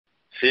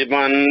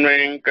श्रीमान्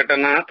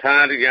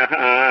वेङ्कटनाथार्यः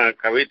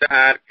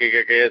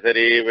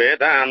कवितार्किककेसरी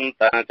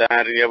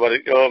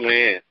वेदान्ताचार्यवर्यो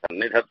मे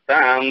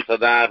सन्निधत्तां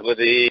सदा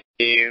हृदि।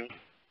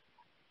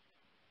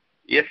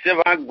 यस्य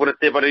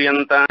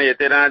वाग्वृत्तिपर्यन्ता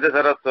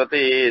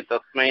यतिराजसरस्वती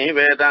तस्मै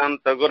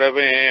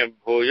वेदान्तगुरवे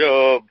भूयो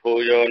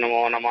भूयो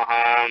नमो नमः।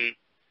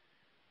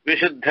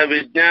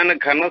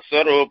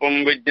 विशुद्धविज्ञानघनस्वरूपं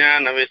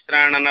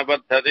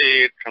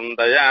विज्ञानविश्राणनबद्धदीक्षं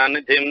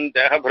दयानिधिं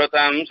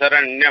देहभृतां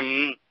शरण्यम्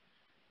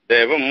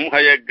देवं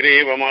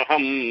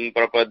हयग्रीवमहं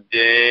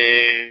प्रपद्ये।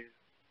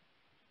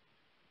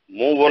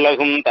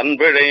 மூவுலகும்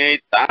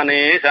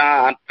தன்பிழைத்தானே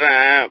சாற்ற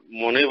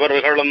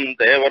முனிவர்களும்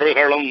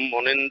தேவர்களும்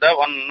முனிந்த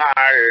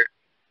வன்னாள்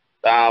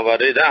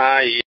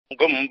தாவரிதாய்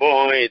எங்கும்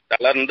போய்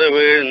தளர்ந்து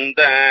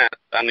வீழ்ந்த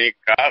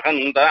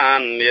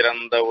தனிக்காகந்தான்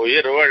இறந்த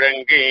உயிர்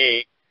வழங்கி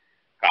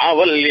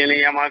காவல்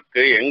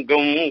இனியமக்கு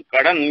எங்கும்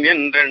கடன்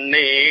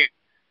என்றெண்ணி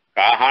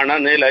காண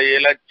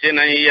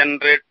நிலையிலச்சினை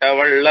என்றிட்ட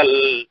வள்ளல்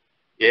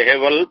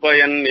ஏவல்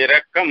பயன்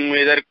இரக்கம்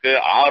இதற்கு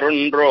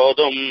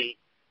ஆறுன்றோதும்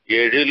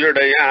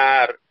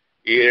எழிலுடையார்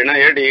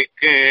இணையடி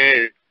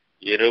கீழ்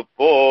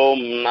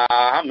இருப்போம்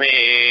நாமே.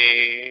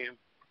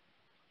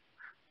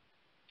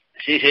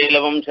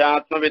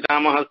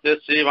 श्रीशैलवंशात्मपितामहस्य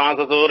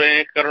श्रीवाससूरे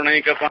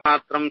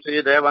करुणैकपात्रं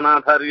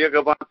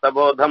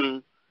श्रीदेवनाथार्यकपात्रबोधं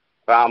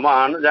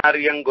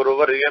रामानुजार्यं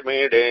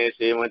गुरुवर्यमीडे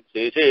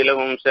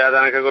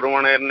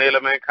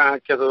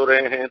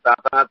श्रीमच्छीशैलवंशादनकगुरुमणैर्नीलमेघाख्यसूरेः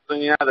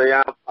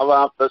तातात्म्यादया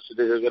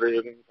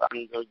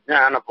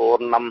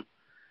अवाप्तश्रीज्ञानपूर्णं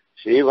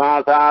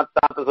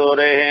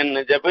श्रीवासात्तातसूरेः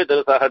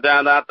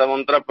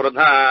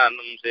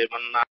निजपितृसहजादातमन्त्रप्रधानं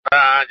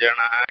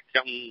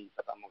श्रीमन्नारायणाख्यं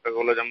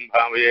शतमुखकुलजं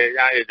भावये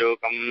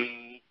यायजोकम्।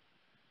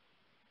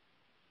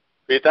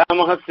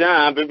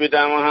 पितामहस्यापि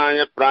पितामहाय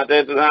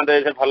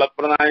प्राचेतसादेश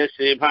फलप्रदाय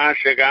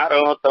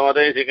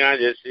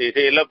श्रीभाष्यकारोत्तमदेशिकाय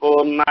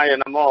श्रीशीलपूर्णाय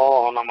नमो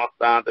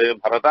नमस्ताते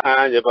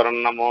भरताय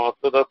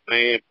परन्नमोऽस्तु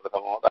तस्मै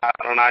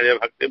प्रथमोदाहरणाय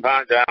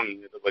भक्तिभाजां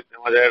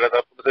यदुपज्ञमजेडत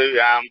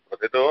पृथिव्यां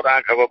प्रथितो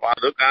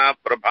राघवपादुका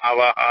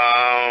प्रभावः।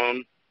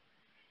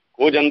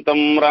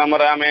 कूजन्तं राम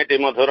रामेति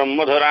मधुरं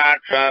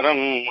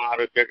मधुराक्षरम्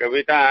आरुह्य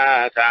कविता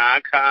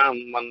शाखां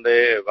वन्दे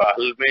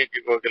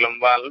वाल्मीकिकोकिलं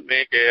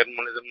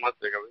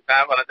वाल्मीकिर्मुनिसिंहस्य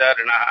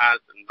कवितावनचारिणः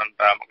शृण्वन्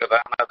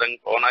रामकथानादं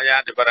को न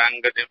याति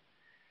पराङ्गतिम्।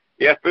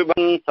 यः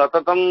पिबन्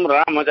सततं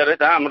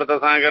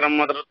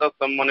रामचरितामृतसागरम्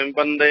अधृतस्थं मुनिं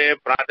वन्दे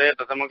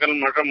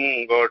प्राचेतसमकल्मषं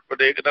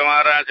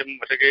गोष्पदीकृतवाराशिं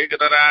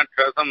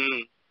वशकीकृतराक्षसम्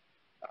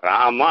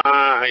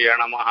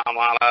रामायण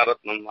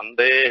महामालारत्नं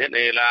वन्दे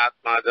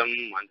नीलात्माजम्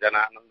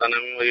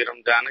अञ्जनानन्दनं वीरं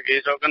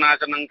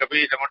जानकीशोकनाशनं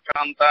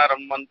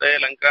कपीशमक्षान्तारं वन्दे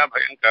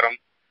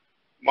लङ्काभयङ्करम्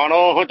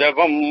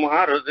मनोजवं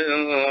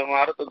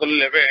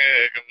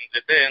मारुततुल्यवेगं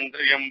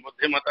जितेन्द्रियं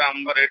बुद्धिमतां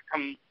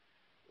वरिष्ठं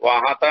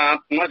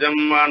वाहतात्मजं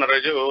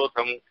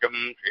वानरयूथं मुख्यं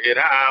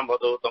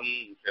श्रीरामदूतं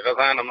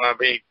शिरसा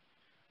नमामि।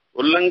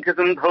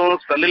 उल्लङ्घितन्धो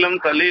सलिलं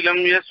सलीलं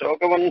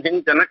यशोकवह्निं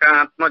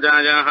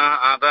जनकात्मजायाः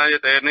आदाय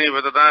तेनैव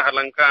ददाह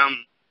लङ्काम्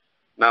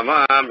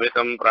नमामि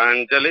तं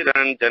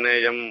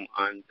प्राञ्जलिराञ्जनेयम्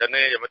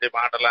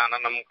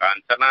आञ्जनेयमतिपाटलाननं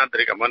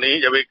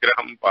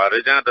काञ्चनाद्रिकमनीयविग्रहं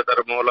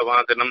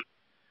पारिजातधर्मूलवासिनं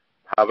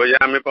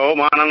भावयामि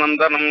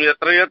पौमाननन्दनं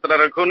यत्र यत्र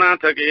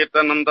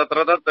रघुनाथकीर्तनं तत्र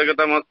तत्र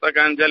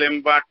गतमस्तकाञ्जलिं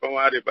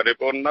बाष्पवारि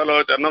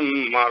परिपूर्णलोचनं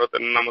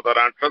मारुतिं नमत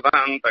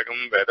राक्षसान्तकं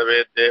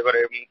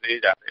वेदवेद्येवरें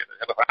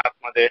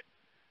श्रीजातेर्शरसात्मजे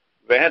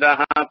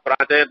वेदः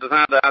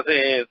प्राचेतसादासे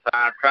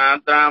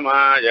साक्षात्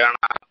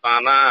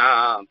रामायणात्मना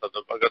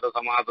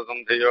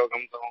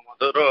तदुपगतसमाससन्धियोगं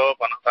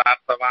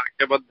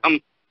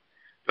सममधुरोपनसार्थवाक्यबद्धम्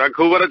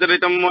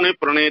रघुवरचरितं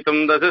मुनिप्रणीतं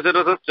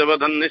दशशिरसश्च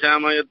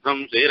वधन्निशामयुद्धं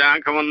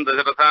श्रीराघवं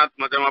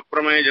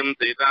दशरथात्मजमप्रमेयं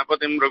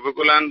सीतापतिं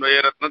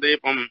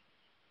रघुकुलान्वयरत्नदीपम्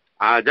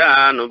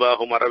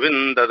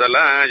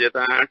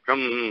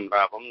आजानुबाहुमरविन्ददलायताक्षं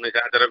रामं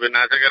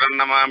निशाचरविनाशकरं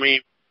नमामि।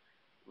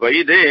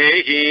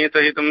 वैदेही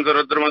सहितं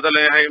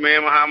सुरुद्रमतले हैमे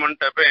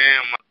महामण्डपे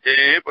मध्ये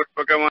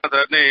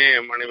पुष्पकवासने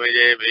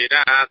मणिमये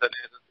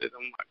वीरासने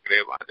स्थितम् अग्रे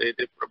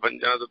वाचयति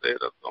प्रभञ्जनसुते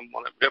तत्त्वं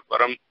मुनिभ्यः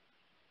परम्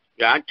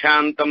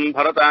व्याख्यान्तं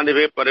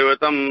भरतादिभिः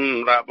परिवृतं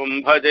रामं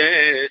भजे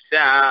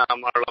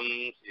श्यामलं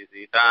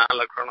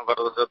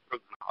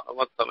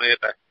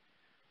श्रीसीतालक्ष्मणभरतशत्रुघ्नहनुमत्समेत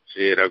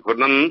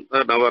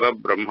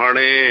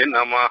श्रीरघुनन्दनवरब्रह्मणे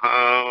नमः।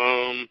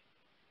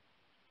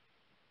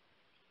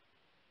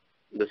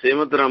 இந்த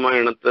ஸ்ரீமத்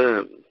ராமாயணத்தை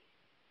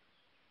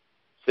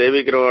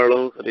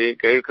சேவிக்கிறவாளும் சரி,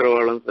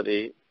 கேட்கிறவாளும் சரி,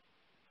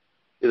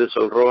 இது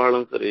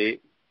சொல்றவாளும் சரி,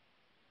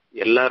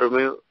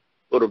 எல்லாருமே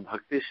ஒரு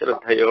பக்தி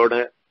ஸ்ரத்தையோட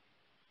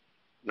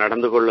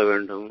நடந்து கொள்ள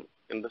வேண்டும்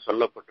என்று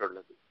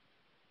சொல்லப்பட்டுள்ளது.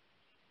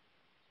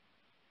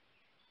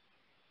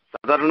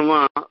 சாதாரணமா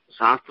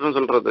சாஸ்திரம்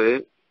சொல்றது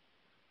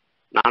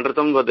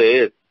நான்றதம் வதே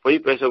பொய்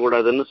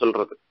பேசக்கூடாதுன்னு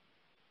சொல்றது.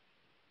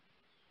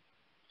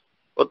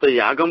 ஒருத்த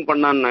யாகம்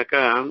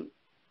பண்ணான்னாக்கா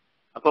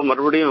அப்ப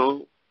மறுபடியும்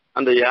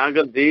அந்த யாக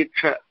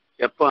தீட்சை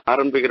எப்ப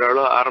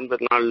ஆரம்பிக்கிறாளோ ஆரம்ப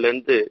நாள்ல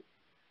இருந்து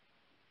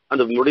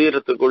அந்த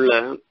முடியறதுக்குள்ள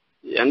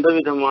எந்த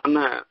விதமான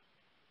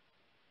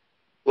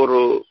ஒரு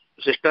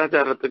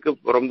சிஷ்டாச்சாரத்துக்கு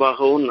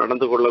புறம்பாகவும்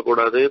நடந்து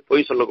கொள்ளக்கூடாது,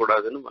 பொய்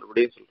சொல்லக்கூடாதுன்னு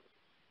மறுபடியும் சொல்றது.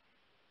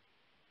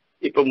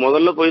 இப்ப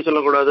முதல்ல பொய்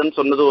சொல்லக்கூடாதுன்னு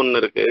சொன்னது ஒண்ணு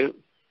இருக்கு,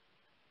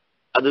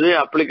 அதுவே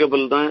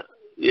அப்ளிகபிள் தான்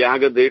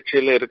யாக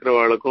தீட்சையில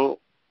இருக்கிறவாளுக்கும்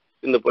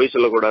இந்த பொய்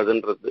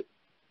சொல்லக்கூடாதுன்றது.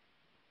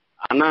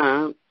 ஆனா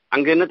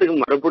அங்க என்னத்துக்கு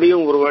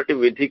மறுபடியும் ஒரு வாட்டி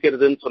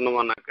விதிக்கிறதுன்னு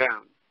சொன்னோம்னாக்கா,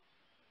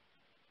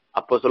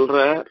 அப்ப சொல்ற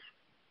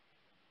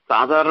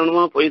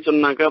சாதாரணமா பொய்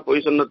சொன்னாக்கா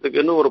பொய்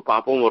சொன்னதுக்குன்னு ஒரு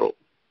பாப்பம் வரும்.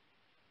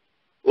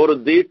 ஒரு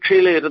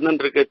தீட்சையில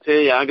இருந்துட்டு இருக்கச்சே,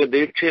 யாக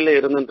தீட்சையில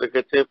இருந்துட்டு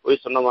இருக்கச்சே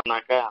பொய்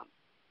சொன்னோம்னாக்கா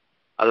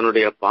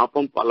அதனுடைய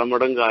பாப்பம் பல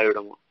மடங்கு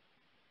ஆயிடுமா.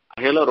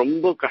 அதனால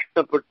ரொம்ப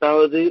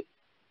கஷ்டப்பட்டாவது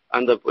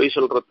அந்த பொய்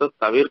சொல்றத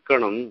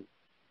தவிர்க்கணும்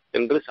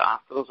என்று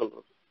சாஸ்திரம்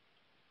சொல்றது.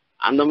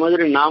 அந்த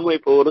மாதிரி நாம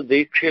இப்போ ஒரு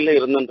தீட்சையில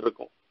இருந்துட்டு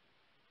இருக்கோம்.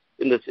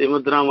 இந்த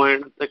ஸ்ரீமத்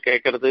ராமாயணத்தை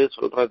கேட்கறது,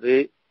 சொல்றது,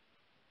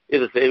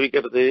 இது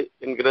சேவிக்கிறது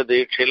என்கிற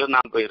தீட்சையில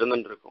நாம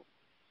இருந்துட்டு இருக்கோம்.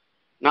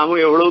 நாம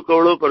எவ்வளவுக்கு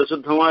எவ்வளவு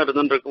பரிசுத்தமா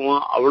இருந்துட்டு இருக்கோமோ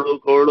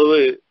அவ்வளவுக்கு எவ்வளவு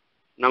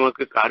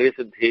நமக்கு காரிய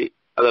சித்தி,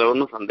 அதுல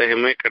ஒன்றும்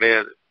சந்தேகமே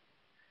கிடையாது.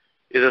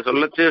 இத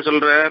சொல்லச்சே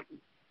சொல்ற,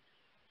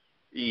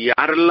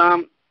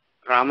 யாரெல்லாம்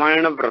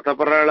ராமாயண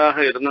விரதபராளாக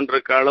இருந்துட்டு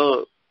இருக்காளோ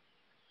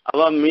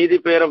அவ மீதி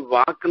பேரை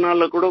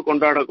வாக்குனால கூட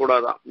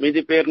கொண்டாடக்கூடாதான்.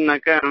 மீதி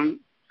பேர்னாக்க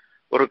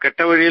ஒரு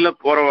கெட்ட வழியில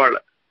போறவாள்.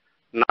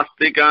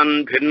 நாஸ்திகான்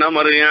பின்ன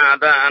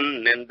மரியாதான்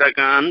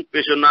நிந்தகான்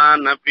பிசுனா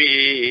நபி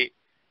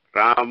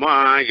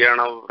ராமாயண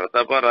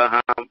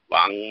விரதபரஹா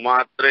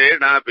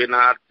வாங்மாத்ரேணா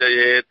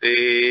பினார்ச்சயேதி.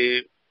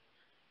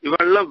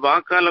 இவெல்லாம்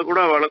வாக்கால கூட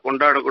அவளை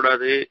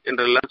கொண்டாடக்கூடாது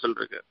என்றெல்லாம்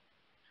சொல்றாங்க.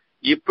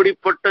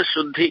 இப்படிப்பட்ட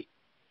சுத்தி,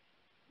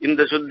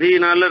 இந்த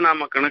சுத்தியினால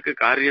நாம கணக்கு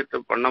காரியத்தை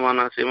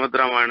பண்ணவானா, ஸ்ரீமத்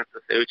ராமாயணத்தை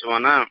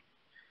சேவிச்சவானா,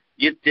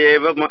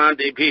 இத்யேவ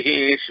மாதிபிஹி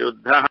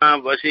சுத்தா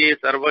வசி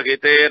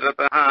சர்வஹிதே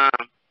ரதஹ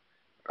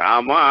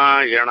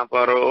ராமாயண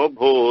பரோ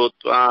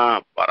பூத்வா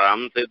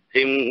பராம்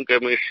சித்திம்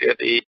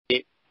கமிஷ்யதி.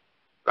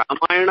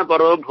 ராமாயண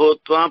பரோ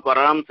பூத்வா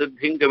பராம்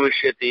சித்திம்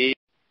கமிஷ்யதி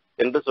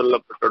என்று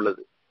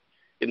சொல்லப்பட்டுள்ளது.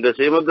 இந்த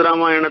ஸ்ரீமத்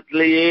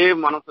ராமாயணத்திலேயே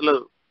மனசுல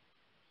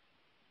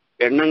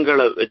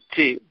எண்ணங்களை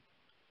வச்சு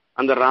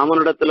அந்த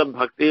ராமனிடத்துல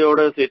பக்தியோட,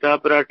 சீதா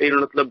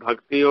பிராட்டியினிடத்துல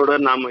பக்தியோட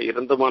நாம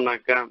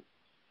இருந்தோமானாக்கா,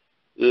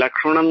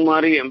 லக்ஷ்மணன்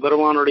மாதிரி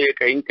எம்பெருமானுடைய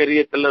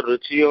கைங்கரியத்துல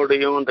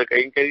ருச்சியோடையும் அந்த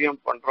கைங்கரியம்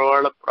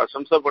பண்றவாளை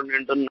பிரசம்சை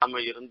பண்ணிட்டு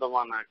நாம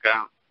இருந்தோமானாக்கா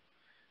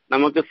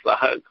நமக்கு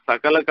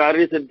சகல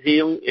காரிய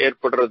சித்தியும்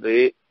ஏற்படுறது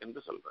என்று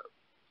சொல்றாரு.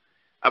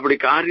 அப்படி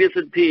காரிய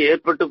சித்தி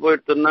ஏற்பட்டு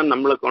போயிடுச்சுன்னா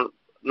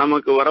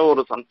நமக்கு வர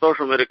ஒரு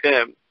சந்தோஷம் இருக்க,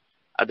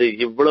 அது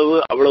இவ்வளவு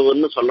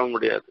அவ்வளவுன்னு சொல்ல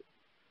முடியாது.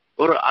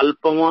 ஒரு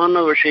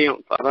அல்பமான விஷயம்,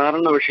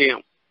 சாதாரண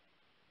விஷயம்.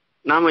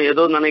 நாம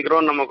ஏதோ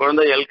நினைக்கிறோம், நம்ம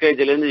குழந்தை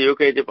எல்கேஜில இருந்து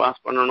யூகேஜி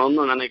பாஸ்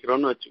பண்ணணும்னு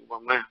நினைக்கிறோம்னு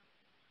வச்சுக்கோமே.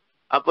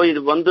 அப்போ இது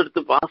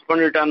வந்துடுத்து பாஸ்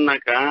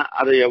பண்ணிட்டான்னாக்கா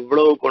அதை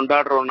எவ்வளவு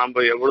கொண்டாடுறோம்,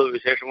 நம்ம எவ்வளவு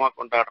விசேஷமா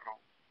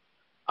கொண்டாடுறோம்,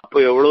 அப்போ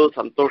எவ்வளவு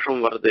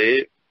சந்தோஷம் வருது.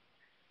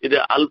 இது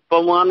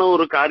அல்பமான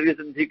ஒரு காரிய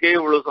சித்திக்கே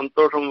இவ்வளவு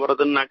சந்தோஷம்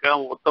வருதுன்னாக்கா,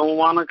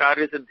 உத்தமமான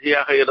காரிய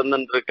சித்தியாக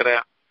இருந்துட்டு இருக்கிற,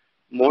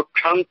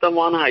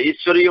 மோட்சாந்தமான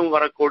ஐஸ்வர்யம்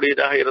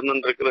வரக்கூடியதாக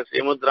இருந்துருக்கிற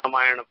ஸ்ரீமத்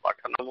ராமாயண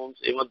பட்டணமும்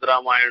ஸ்ரீமத்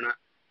ராமாயண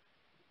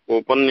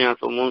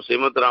உபன்யாசமும்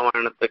ஸ்ரீமத்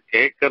ராமாயணத்தை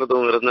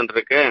கேட்கறதும் இருந்துட்டு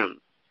இருக்க,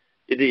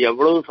 இது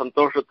எவ்வளவு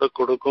சந்தோஷத்தை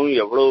கொடுக்கும்,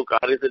 எவ்வளவு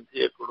காரிய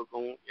சித்தியை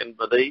கொடுக்கும்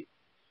என்பதை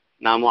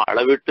நாம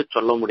அளவிட்டு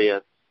சொல்ல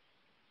முடியாது.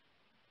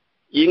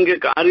 இங்க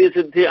காரிய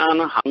சித்தி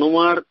ஆன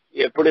ஹனுமார்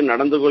எப்படி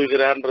நடந்து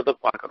கொள்கிறார்ன்றத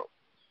பாக்குறோம்.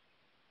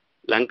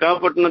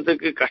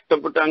 லங்காப்பட்டினத்துக்கு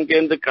கஷ்டப்பட்டு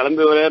அங்கேருந்து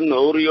கிளம்பி வர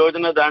 100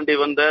 யோஜனை தாண்டி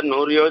வந்தார்.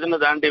 100 யோஜனை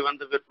தாண்டி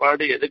வந்த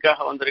பிற்பாடு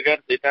எதுக்காக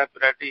வந்திருக்கார், சீதா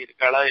பிராட்டி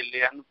இருக்காளா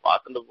இல்லையான்னு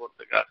பார்த்துட்டு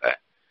போறதுக்காக.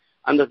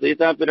 அந்த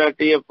சீதா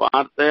பிராட்டிய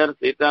பார்த்தார்.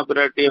 சீதா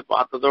பிராட்டிய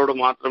பார்த்ததோடு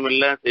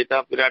மாத்திரமில்ல, சீதா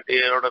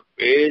பிராட்டியோட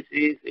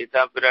பேசி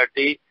சீதா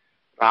பிராட்டி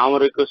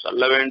ராமருக்கு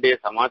சொல்ல வேண்டிய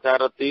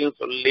சமாச்சாரத்தையும்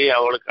சொல்லி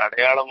அவளுக்கு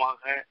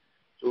அடையாளமாக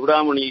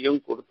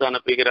சூடாமணியும் கொடுத்து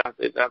அனுப்புகிறார்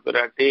சீதா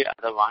பிராட்டி.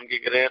 அதை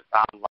வாங்கிக்கிறார்.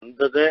 தான்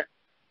வந்ததை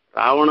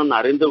ராவணன்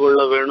அறிந்து கொள்ள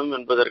வேணும்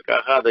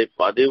என்பதற்காக அதை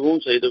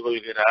பதிவும் செய்து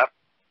கொள்கிறார்.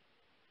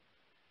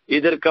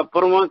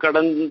 இதற்கப்புறமா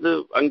கடந்து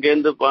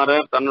அங்கேருந்து பாரு,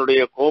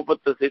 தன்னுடைய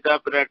கோபத்தை சீதா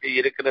பிராட்டி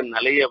இருக்கிற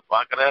நிலைய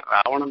பாக்குறார்.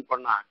 ராவணன்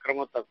பண்ண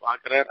அக்கிரமத்தை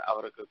பாக்குறார்.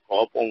 அவருக்கு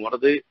கோபம்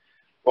வருது.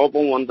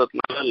 கோபம்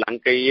வந்ததுனால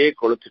லங்கையே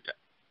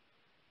கொளுத்துட்டார்.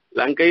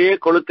 லங்கையே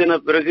கொளுத்தின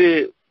பிறகு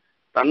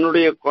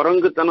தன்னுடைய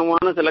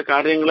குரங்குத்தனமான சில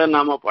காரியங்களை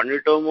நாம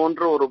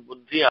பண்ணிட்டோமோன்ற ஒரு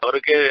புத்தி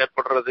அவருக்கே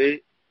ஏற்படுறது.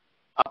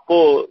 அப்போ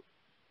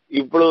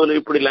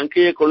இப்படி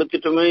லங்கையை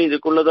கொளுத்திட்டோமே,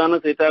 இதுக்குள்ளதான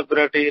சீதா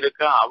பிராட்டி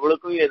இருக்கா,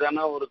 அவளுக்கும்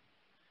ஏதானா ஒரு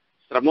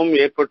சிரமம்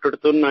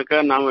ஏற்பட்டுடுத்துனாக்கா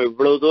நாம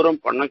இவ்வளவு தூரம்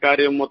பண்ண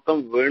காரியம்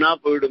மொத்தம் வீணா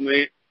போயிடுமே.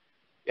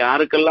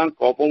 யாருக்கெல்லாம்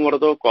கோபம்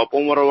வருதோ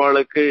கோபம்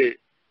வரவாளுக்கு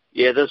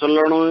எதை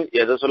சொல்லணும்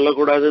எதை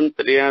சொல்லக்கூடாதுன்னு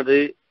தெரியாது,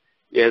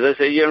 எதை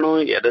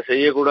செய்யணும் எதை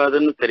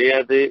செய்யக்கூடாதுன்னு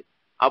தெரியாது.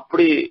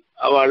 அப்படி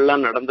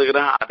அவள்லாம்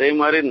நடந்துக்கிறான். அதே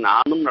மாதிரி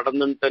நானும்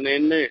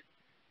நடந்துட்டேனேன்னு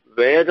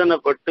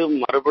வேதனைப்பட்டு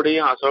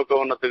மறுபடியும்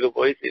அசோகவனத்துக்கு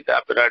போய் சீதா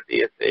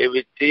பிராட்டிய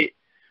சேவிச்சு,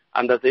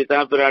 அந்த சீதா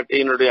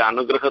பிராட்டியினுடைய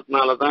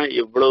அனுகிரகத்தினாலதான்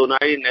இவ்வளவு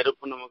நாய்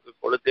நெருப்பு நமக்கு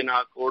கொளுத்தினா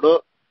கூட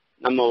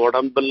நம்ம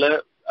உடம்புல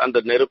அந்த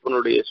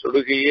நெருப்பினுடைய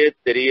சுடுகையே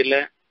தெரியல.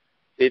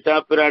 சீதா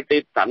பிராட்டி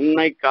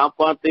தன்னை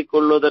காப்பாற்றிக்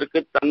கொள்வதற்கு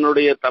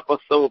தன்னுடைய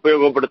தபஸை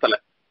உபயோகப்படுத்தல.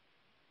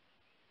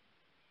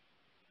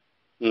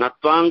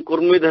 நத்வாங்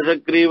குர்மி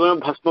தசக்ரீவ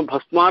பஸ்ம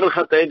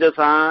பஸ்மார்ஹ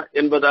தேஜசா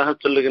என்பதாக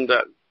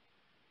சொல்லுகின்றார்.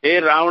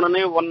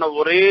 ராவணனே, உன்னை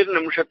ஒரே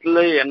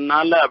நிமிஷத்துல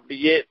என்னால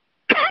அப்படியே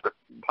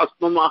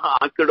பஸ்மமாக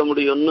ஆக்கிட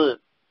முடியும்னு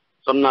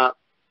சொன்னார்.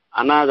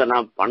 ஆனா அதை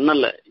நான்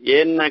பண்ணல.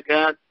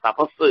 ஏன்னாக்கா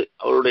தபசு,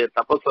 அவருடைய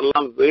தபஸ்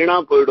எல்லாம் வீணா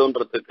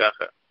போயிடும்ன்றதுக்காக.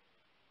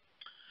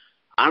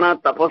 ஆனா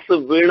தபசு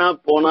வீணா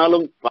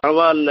போனாலும்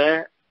பரவாயில்ல,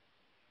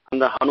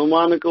 அந்த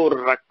ஹனுமானுக்கு ஒரு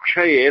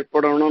ரக்ஷை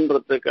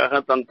ஏற்படணும்ன்றதுக்காக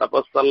தன்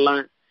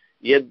தபஸெல்லாம்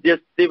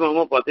எத்யஸ்தி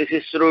மம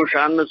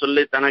பதிசுஸ்ரூஷான்னு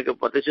சொல்லி தனக்கு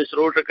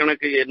பதிசுஸ்ரூஷ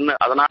கணக்கு என்ன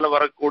அதனால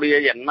வரக்கூடிய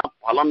என்ன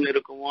பலன்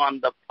இருக்குமோ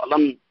அந்த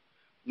பலன்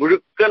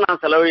முழுக்க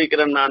நான்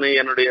செலவழிக்கிறேன். நானு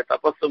என்னுடைய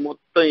தபசு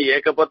மொத்தம்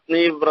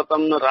ஏகபத்னி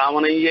விரதம்னு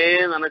ராமனையே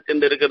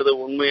நினைச்சுட்டு இருக்கிறது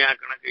உண்மையா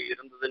கணக்கு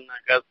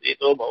இருந்ததுன்னாக்கா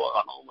சீதோ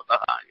பவஹனுமதா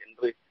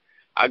என்று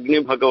அக்னி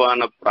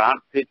பகவானை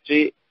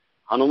பிரார்த்திச்சு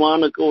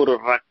ஹனுமானுக்கு ஒரு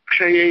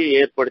ரக்ஷையை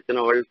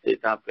ஏற்படுத்தினவள்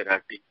சீதா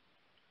பிராட்டி.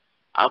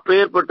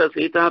 அப்பேற்பட்ட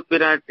சீதா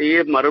பிராட்டியை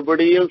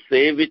மறுபடியும்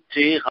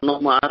சேவிச்சு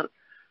ஹனுமார்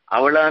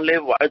அவளாலே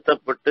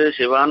வாழ்த்தப்பட்டு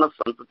சிவான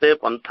சந்ததே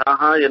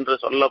பந்தாக என்று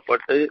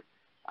சொல்லப்பட்டு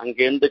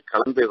அங்கேருந்து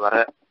கிளம்பி வர.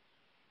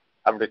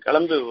 அப்படி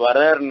கிளம்பி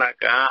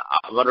வரனாக்கா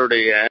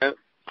அவருடைய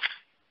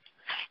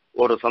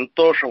ஒரு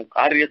சந்தோஷம்,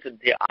 காரிய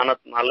சித்தி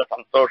ஆனதுனால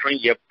சந்தோஷம்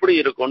எப்படி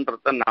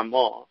இருக்கும்ன்றத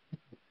நாம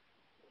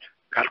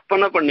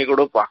கற்பனை பண்ணி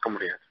கூட பார்க்க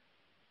முடியாது.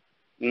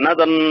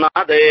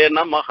 நதன்னாதேன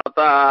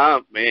மகதா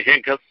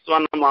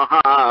மேகஸ்வன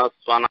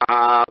மகாஸ்வனா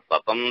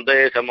சதம்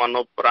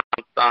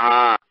தேசமனுப்ராப்தா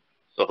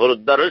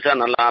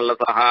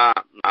சுஹுர்தர்ஷனலாலசா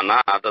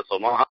நநாத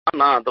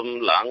சுமஹாநாதம்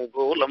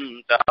லாங்கூலம்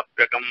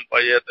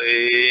சாப்யகம்பயதே.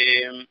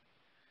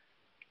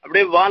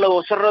 அப்படியே வாழை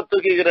ஒசர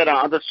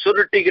தூக்கிக்கிறாராம், அதை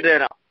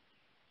சுருட்டிக்கிறாராம்.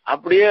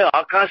 அப்படியே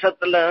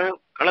ஆகாசத்துல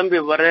கிளம்பி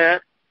வர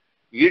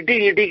இடி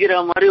இடிக்கிற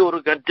மாதிரி ஒரு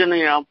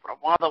கர்ஜனையா,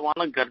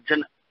 பிரமாதமான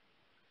கர்ஜனை.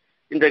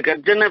 இந்த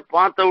கர்ஜனை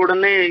பார்த்த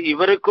உடனே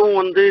இவருக்கும்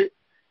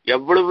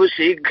எவ்வளவு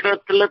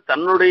சீக்கிரத்துல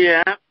தன்னுடைய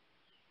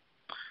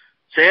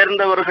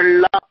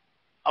சேர்ந்தவர்கள்லாம்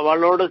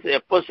அவளோட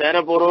எப்ப சேர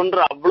போறோன்ற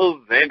அவ்வளவு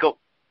வேகம்.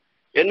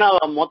 ஏன்னா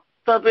அவ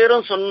மொத்த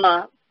பேரும் சொன்னா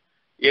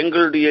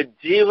எங்களுடைய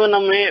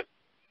ஜீவனமே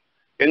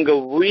எங்க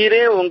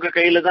உயிரே உங்க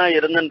கையில தான்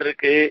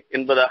இருந்துருக்கு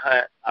என்பதாக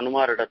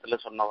அனுமாரிடத்துல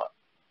சொன்னவா.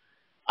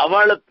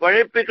 அவளை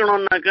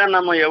பழைப்பிக்கணும்னாக்கா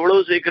நம்ம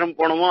எவ்வளவு சீக்கிரம்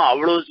போனோமோ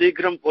அவ்வளவு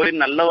சீக்கிரம் போய்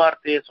நல்ல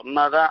வார்த்தையை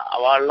சொன்னாதான்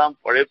அவள்லாம்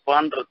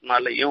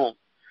பழைப்பான்றதுனாலையும்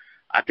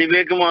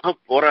அதிவேகமாக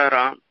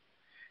போறாராம்.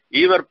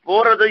 இவர்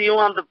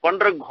போறதையும் அந்த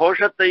பண்ற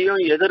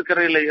கோஷத்தையும்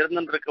எதிர்கரையில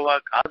இருந்துருக்கவா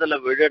காதல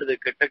விழுறது,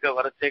 கிட்டக்க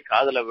வரச்சே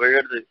காதல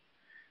விழுறது.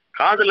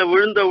 காதல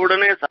விழுந்த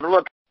உடனே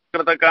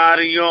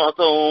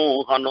சர்வகிருதகாரியோசோ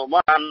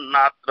ஹனுமான்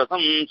நாத்ர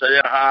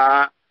சம்சயா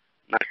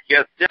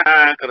நஹ்யஸ்ய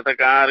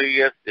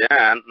கிருதகாரியஸ்ய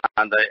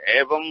நாத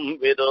ஏவம்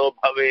விதோ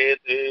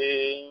பவேத்.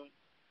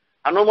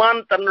 ஹனுமான்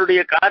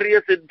தன்னுடைய காரிய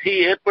சித்தி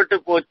ஏற்பட்டு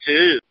போச்சு,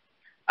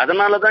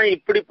 அதனாலதான்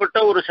இப்படிப்பட்ட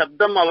ஒரு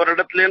சப்தம்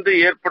அவரிடத்துல இருந்து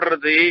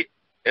ஏற்படுறது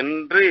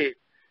என்று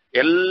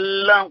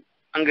எல்லாம்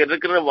அங்க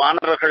இருக்கிற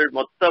வானரர்கள்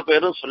மொத்த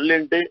பேரும்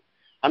சொல்லிட்டு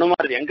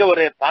ஹனுமார் எங்க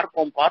வரைய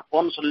பார்ப்போம்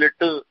பார்ப்போம்னு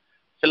சொல்லிட்டு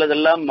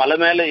சிலதெல்லாம் மலை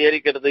மேல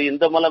ஏறிக்கிறது,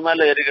 இந்த மலை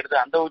மேல ஏறிக்கிறது,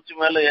 அந்த உச்சி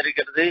மேல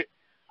ஏறிக்கிறது,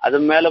 அது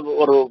மேல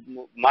ஒரு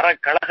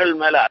மரக்களைகள்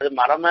மேல, அது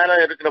மரம் மேல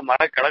இருக்கிற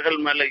மரக்களைகள்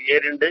மேல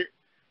ஏறிண்டு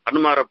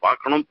ஹனுமாரை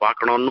பார்க்கணும்னு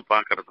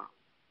பாக்குறது.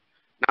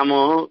 நாம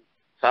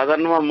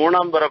சாதாரணமா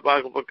மூணாம்பரை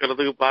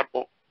பார்க்கறதுக்கு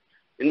பார்ப்போம்.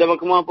 இந்த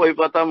பக்கமா போய்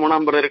பார்த்தா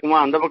மூணாம்பரை இருக்குமா,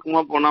 அந்த பக்கமா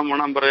போனா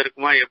மூணாம்பரை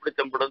இருக்குமா, எப்படி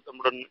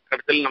தம்பிடும்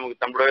கடைசியில்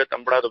நமக்கு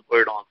தம்பிடாது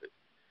போயிடும். அது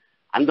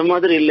அந்த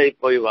மாதிரி இல்லை.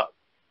 இப்போ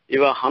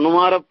இவ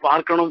ஹனுமாரை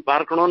பார்க்கணும்னு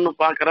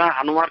பாக்குறா.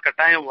 ஹனுமார்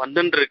கட்டாயம்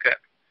வந்துட்டு இருக்க.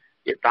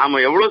 தாம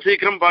எவ்வளவு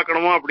சீக்கிரம்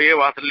பார்க்கணுமோ அப்படியே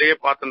வாசல்லையே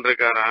பார்த்துட்டு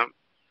இருக்காராம்.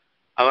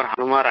 அவர்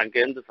ஹனுமார்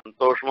அங்கேருந்து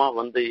சந்தோஷமா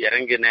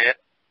இறங்கினேர்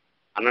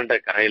அண்ணண்ட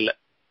கரையில.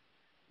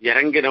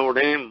 இறங்கின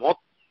உடனே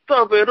மொத்த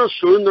பேரும்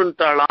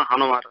சூழ்ந்துட்டாளாம்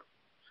ஹனுமார்.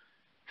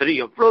 சரி,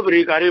 எவ்வளவு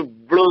பெரிய காரியம்,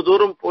 இவ்வளவு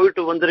தூரம்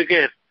போயிட்டு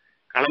வந்திருக்கே,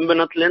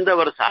 கிளம்பினத்துல இருந்து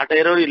அவர்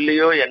சாட்டையரோ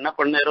இல்லையோ என்ன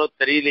பண்ணாரோ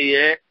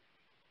தெரியலையே,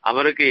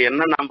 அவருக்கு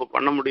என்ன நாம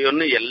பண்ண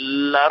முடியும்னு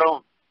எல்லாரும்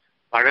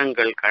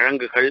பழங்கள்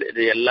கழங்குகள்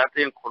இது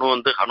எல்லாத்தையும்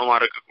கொண்டு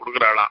ஹனுமாருக்கு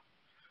கொடுக்குறாளாம்.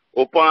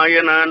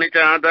 உபாயனானி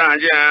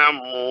சாதாஜ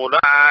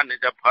மூலானி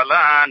ச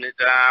ஃபலானி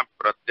ச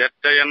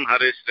பிரத்யட்சயன்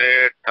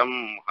ஹரிஸ்ரேஷ்டம்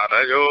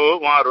ஹரயோ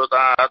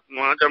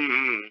மாருதாத்மஜம்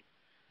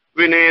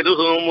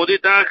வினேதுஹு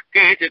முதிதாः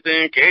கேசித்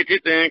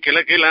கேசித்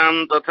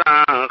கிலகிலாம் ததா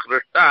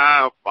ஹ்ருஷ்டா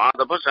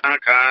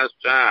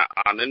பாதபசாகாஸ்ச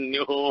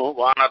அனன்யுஹு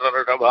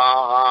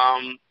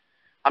வானரர்ஷபாம்.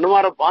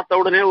 ஹனுமாரை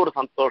பார்த்த உடனே ஒரு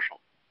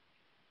சந்தோஷம்.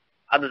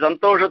 அது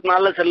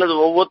சந்தோஷத்தினால செல்லது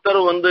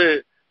ஒவ்வொருத்தரும்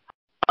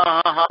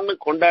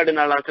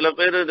கொண்டாடினாலாம். சில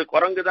பேர் இது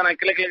குரங்கு தானே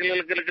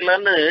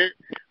கிளக்கிலன்னு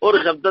ஒரு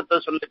சப்தத்தை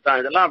சொல்லித்தான்.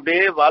 இதெல்லாம்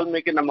அப்படியே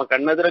வால்மீகி நம்ம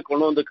கண்ணெதிர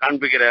கொண்டு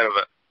காண்பிக்கிறார்.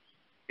 அவர்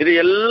இது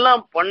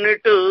எல்லாம்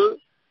பண்ணிட்டு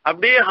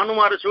அப்படியே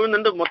ஹனுமார்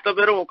சூழ்ந்து மொத்த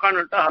பேரும்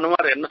உட்காந்துட்டா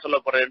ஹனுமார் என்ன சொல்ல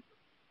போறேன்.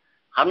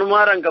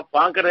 ஹனுமார் அங்க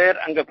பாக்குறார்,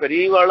 அங்க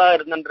பெரியவாளா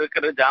இருந்துட்டு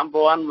இருக்கிற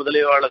ஜாம்பவான்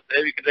முதலியவாளை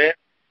சேவிக்கிறேன்.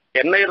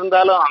 என்ன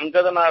இருந்தாலும்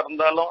அங்கதனா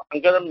இருந்தாலும்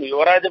அங்கதன்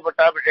யுவராஜ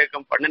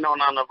பட்டாபிஷேகம்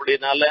பண்ணினவனான்.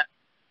 அப்படின்னால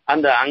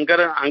அந்த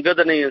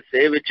அங்கதனையும்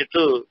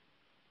சேவிச்சுட்டு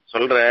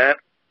சொல்றார்.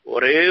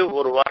 ஒரே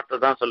ஒரு வார்த்தை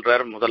தான்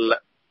சொல்றார். முதல்ல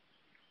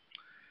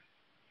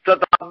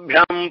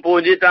சதாபியாம்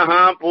பூஜிதா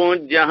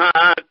பூஜ்யா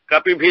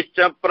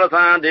கபிபிஷ்ச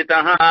பிரசாதிதா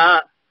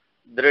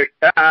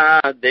दृष्टा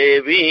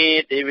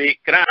देवीति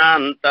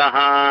विक्रान्तः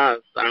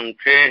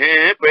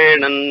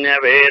संक्षेपेण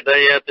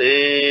न्यवेदयत्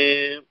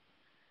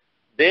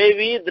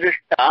देवी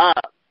दृष्टा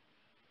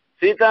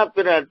सीता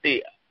पिराटी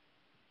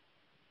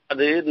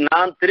அது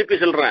நான் திருப்பி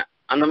சொல்றேன்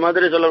அந்த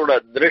மாதிரி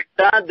சொல்லக்கூடாது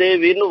दृष्टा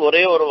தேவின்னு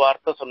ஒரே ஒரு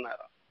வார்த்தை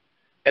சொன்னார்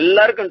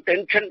எல்லாருக்கும்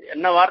டென்ஷன்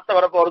என்ன வார்த்தை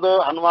வரப்போறதோ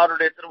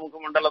ஹனுமாருடைய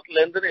திருமுக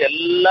மண்டலத்துல இருந்து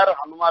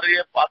எல்லாரும்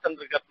ஹனுமாரையே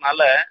பார்த்துட்டு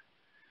இருக்கிறதுனால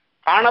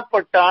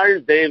காணப்பட்டாள்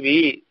தேவி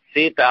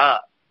சீதா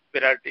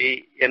பிராட்டி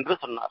என்று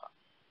சொன்னாராம்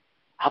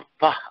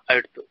அப்பா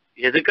அடுத்து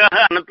எதுக்காக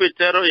அனுப்பி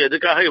வச்சாரோ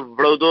எதுக்காக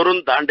இவ்வளவு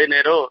தூரம்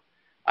தாண்டினேரோ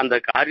அந்த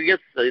காரிய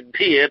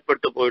சித்தி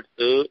ஏற்பட்டு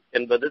போயிடுச்சு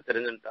என்பது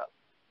தெரிஞ்சுட்டார்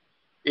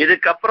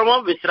இதுக்கப்புறமா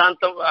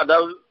விசிராந்தம்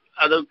அதாவது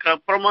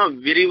அதுக்கப்புறமா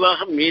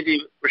விரிவாக மீதி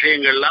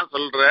விஷயங்கள்லாம்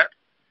சொல்ற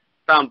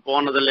தாம்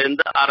போனதுல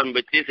இருந்து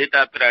ஆரம்பிச்சு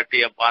சீதா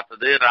பிராட்டிய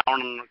பார்த்தது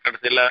ராவணன்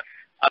கடைசியில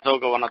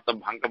அசோகவனத்தை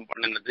பங்கம்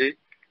பண்ணினது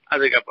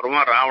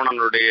அதுக்கப்புறமா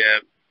ராவணனுடைய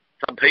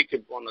சபைக்கு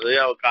போனது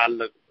அவ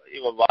காலில்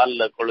இவ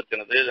வால்ல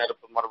கொளுத்தினது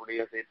நெருப்பு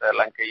மறுபடியும் சீதா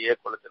லங்கையே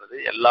கொளுத்தினது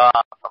எல்லா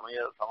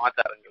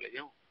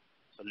சமாச்சாரங்களையும்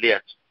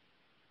சொல்லியாச்சு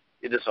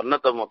இது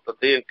சொன்னத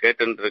மொத்தத்தையும்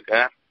கேட்டு இருக்க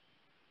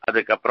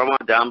அதுக்கப்புறமா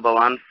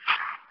ஜாம்பவான்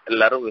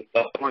எல்லாரும்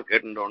விஸ்தாரமா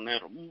கேட்டுட்டோடனே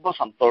ரொம்ப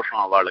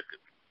சந்தோஷம் அவளுக்கு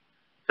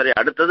சரி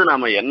அடுத்தது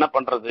நாம என்ன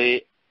பண்றது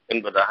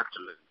என்பதாக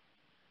சொல்லுது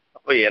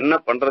அப்ப என்ன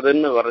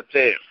பண்றதுன்னு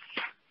வரைச்சு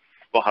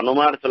இப்போ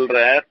ஹனுமார் சொல்ற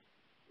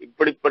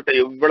இப்படிப்பட்ட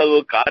இவ்வளவு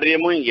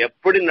காரியமும்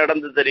எப்படி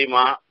நடந்து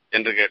தெரியுமா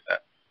என்று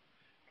கேட்டார்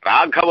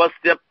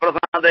ராகவஸ்ய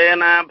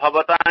பிரசாதேன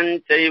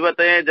பவதாஞ்சைவ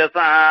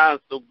தேஜசா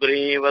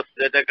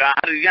சுக்ரீவஸ்ய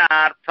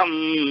காரியார்த்தம்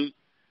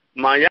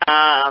மயா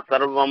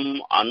சர்வம்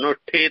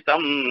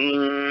அனுஷ்டிதம்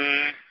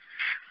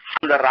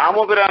அந்த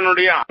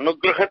ராமபிரானுடைய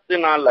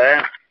அனுகிரகத்தினால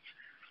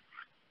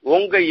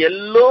உங்க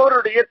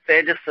எல்லோருடைய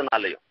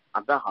தேஜஸ்னாலையும்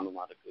அதான்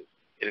ஹனுமாருக்கு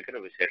இருக்கிற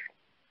விசேஷம்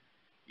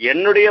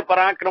என்னுடைய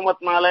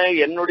பராக்கிரமத்தினால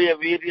என்னுடைய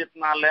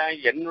வீரியத்தினால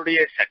என்னுடைய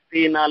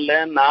சக்தியினால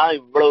நான்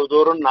இவ்வளவு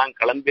தூரம் நான்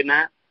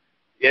கிளம்பினேன்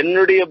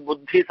என்னுடைய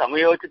புத்தி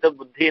சமயோசித்த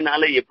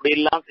புத்தியினால எப்படி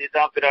எல்லாம்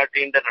சீதா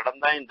பிராட்டின்ற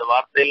நடந்தா இந்த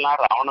வார்த்தையெல்லாம்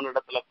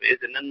ராவணனிடத்துல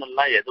பேசினேன்னு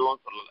எல்லாம்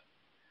எதுவும் சொல்லல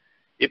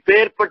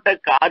இப்பேற்பட்ட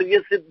காரிய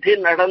சித்தி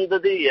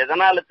நடந்தது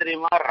எதனால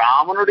தெரியுமா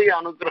ராமனுடைய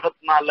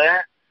அனுகிரகத்தினால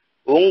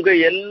உங்க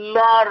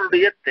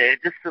எல்லாருடைய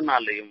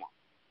தேஜஸ்னாலையுமா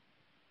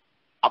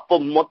அப்போ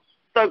மொத்த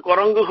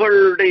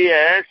குரங்குகளுடைய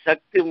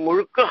சக்தி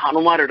முழுக்க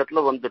ஹனுமார்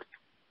இடத்துல வந்துடுச்சு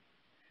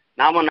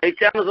நாம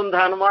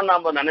நைச்சானுசந்தானமா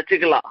நாம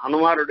நினைச்சுக்கலாம்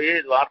ஹனுமாருடைய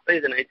வார்த்தை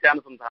இது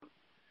நைச்சானுசந்தானம்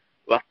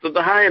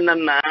வஸ்துதா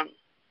என்னன்னா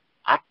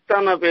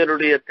அத்தனை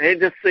பேருடைய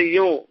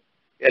தேஜஸையும்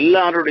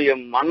எல்லாருடைய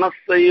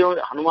மனசையும்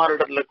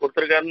ஹனுமாரிடத்துல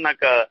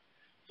கொடுத்திருக்காருன்னாக்கா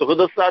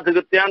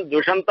சுகதசாதிகத்தியான்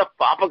துஷந்த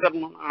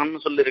பாபகர்மன்னு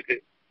சொல்லிருக்கு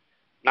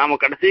நாம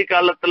கடைசி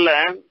காலத்துல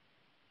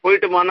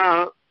போயிட்டுமானா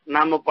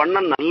நாம பண்ண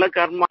நல்ல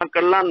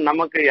கர்மாக்கள்லாம்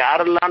நமக்கு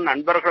யாரெல்லாம்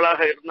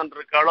நண்பர்களாக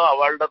இருந்துருக்காளோ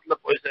அவளிடத்துல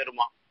போய்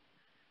சேருமா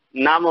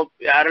நாம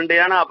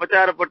யாருண்டையான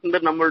அபச்சாரப்பட்டு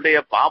நம்மளுடைய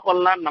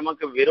பாப்பெல்லாம்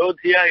நமக்கு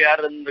விரோதியா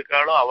யார்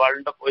இருந்திருக்காளோ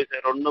அவள்கிட்ட போய்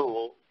சேரும்னு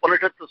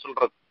உபனிஷத்து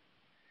சொல்றது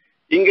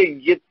இங்க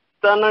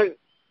இத்தனை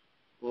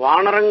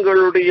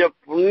வானரங்களுடைய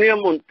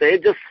புண்ணியமும்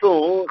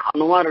தேஜஸும்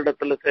ஹனுமார்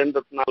இடத்துல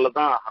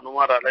சேர்ந்ததுனாலதான்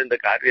ஹனுமாரால இந்த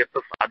காரியத்தை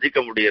சாதிக்க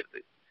முடியுது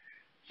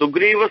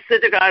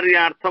சுக்ரீவஸ்ய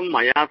காரியார்த்தம்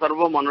மயா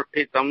சர்வம்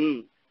அனுஷ்டிதம்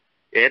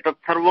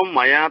ஏதத் சர்வம்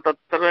மயா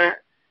தத்திர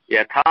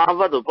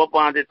யதாவத்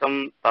உபபாதித்தம்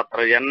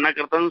தத்திர என்ன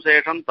கிருதம்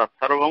சேஷம் தத்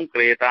சர்வம்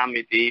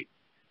கிரியதாமிதி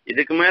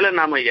இதுக்கு மேல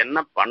நாம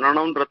என்ன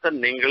பண்ணணும்ன்றத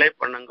நீங்களே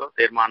பண்ணுங்க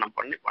தீர்மானம்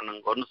பண்ணி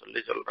பண்ணுங்கன்னு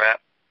சொல்லி சொல்ற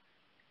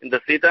இந்த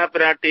சீதா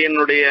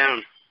பிராட்டியினுடைய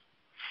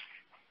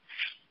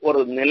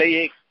ஒரு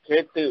நிலையை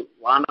கேட்டு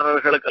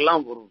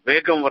வானரர்களுக்கெல்லாம் ஒரு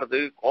வேகம் வருது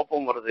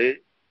கோபம் வருது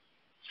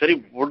சரி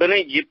உடனே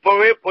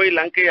இப்பவே போய்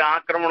லங்கையை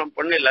ஆக்கிரமணம்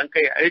பண்ணி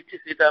லங்கையை அழிச்சு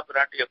சீதா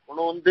பிராட்டியை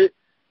கொண்டு வந்து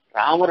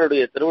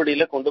ராமருடைய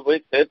திருவடியில கொண்டு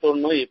போய்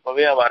சேர்த்துடணும்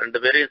இப்பவே அவ 2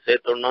 பேரையும்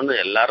சேர்த்துடணும்னு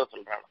எல்லாரும்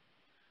சொல்றாங்க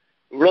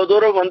இவ்வளவு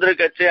தூரம்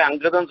வந்திருக்கச்சு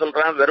அங்கதான்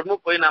சொல்றான்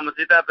வெறும் போய் நாம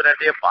சீதா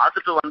பிராட்டிய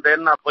பார்த்துட்டு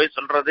வந்தேன்னு நான் போய்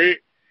சொல்றது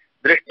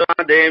திருஷ்டா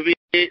தேவி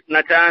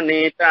நச்சா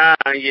நீதா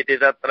இது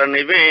தத்ர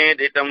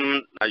நிவேதிதம்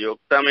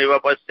நயுக்தமிவ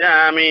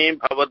பஸ்யாமி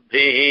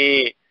பவத்பிஹி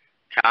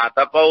ख्यात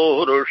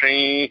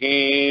பௌருஷைஹி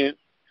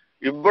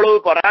இவ்வளவு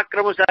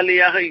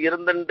பராக்கிரமசாலியாக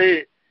இருந்துட்டு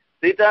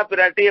சீதா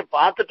பிராட்டியை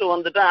பார்த்துட்டு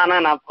வந்துட்டேன் ஆனா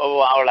நான்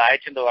அவளை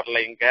அழைச்சிட்டு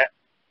வரல இங்க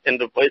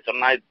என்று போய்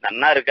சொன்னா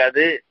நன்னா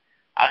இருக்காது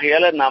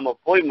ஆகையால நாம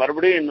போய்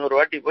மறுபடியும் இன்னொரு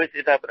வாட்டி போய்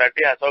சீதா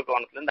பிராட்டி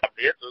அசோகவனத்துல இருந்து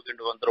அப்படியே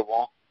தூக்கிட்டு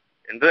வந்துருவோம்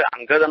என்று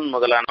அங்கதன்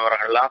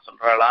முதலானவர்கள்லாம்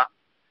சொல்றாளாம்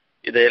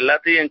இதை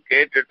எல்லாத்தையும்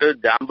கேட்டுட்டு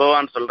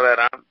ஜாம்பவான்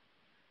சொல்றாராம்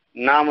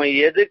நாம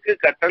எதுக்கு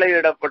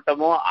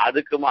கட்டளையிடப்பட்டமோ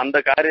அதுக்கு அந்த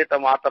காரியத்தை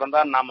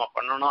மாத்திரம்தான் நாம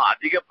பண்ணணும்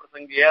அதிக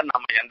பிரசங்கியா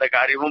நாம எந்த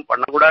காரியமும்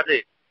பண்ணக்கூடாது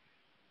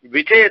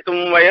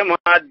விஜயத்தும்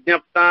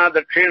வயமாஜ்ஞப்தா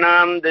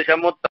தட்சிணாம்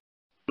திசமுத்த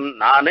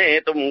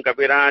நானேதும்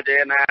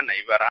கபிராஜேன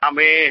நைவ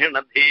ராமேண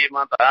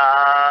தீமதா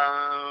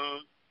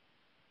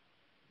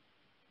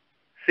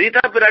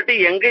சீதா பிராட்டி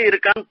எங்க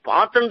இருக்கான்னு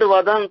பார்த்துண்டு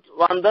வாதான்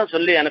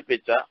சொல்லி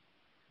அனுப்பிச்சா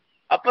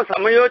அப்ப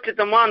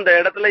சமயோசித்தமா அந்த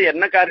இடத்துல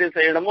என்ன காரியம்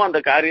செய்யணுமோ அந்த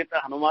காரியத்தை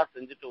ஹனுமார்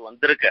செஞ்சுட்டு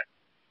வந்திருக்க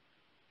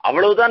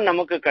அவ்வளவுதான்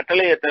நமக்கு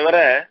கட்டளையை தவிர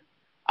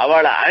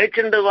அவளை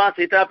அழைச்சிண்டு வா,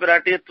 சீதா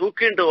பிராட்டிய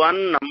தூக்கிண்டு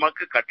வான்னு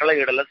நமக்கு கட்டளை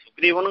இடல,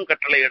 சுக்ரீவனும்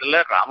கட்டளை இடல,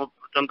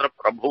 ராமச்சந்திர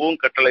பிரபுவும்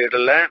கட்டளை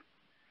இடல.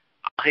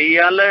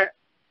 ஆகையால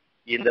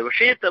இந்த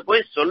விஷயத்த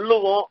போய்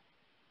சொல்லுவோம்.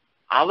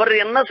 அவர்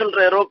என்ன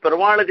சொல்றாரோ,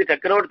 பெருமாளுக்கு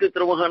சக்கரவர்த்தி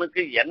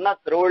திருமகனுக்கு என்ன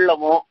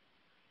திருவள்ளமோ,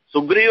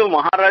 சுக்ரீவ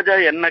மகாராஜா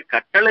என்ன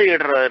கட்டளை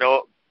இடுறாரோ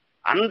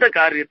அந்த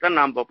காரியத்தை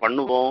நாம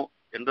பண்ணுவோம்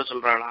என்று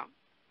சொல்றாளாம்.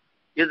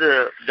 இது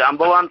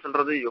ஜாம்பவான்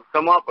சொல்றது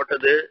யுக்தமா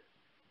பட்டது.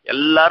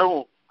 எல்லாரும்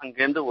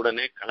அங்கிருந்து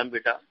உடனே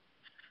கிளம்பிட்டா.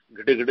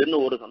 கிடுகிடுன்னு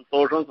ஒரு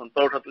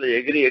சந்தோஷத்துல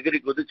எகிரி எகிரி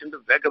குதிச்சுட்டு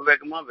வேக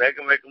வேகமா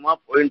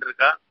போயிட்டு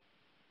இருக்கா.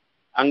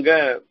 அங்க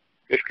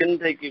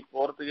கிஷ்கிந்தைக்கு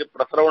போறதுக்கு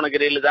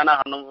பிரசரவணகிரியில தானே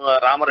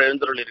ராமர்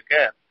எழுந்தருள் இருக்க.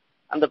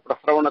 அந்த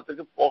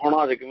பிரசரவணத்துக்கு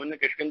போகணும். அதுக்கு முன்ன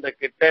கிஷ்கிந்த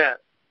கிட்ட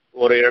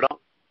ஒரு இடம்,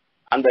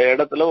 அந்த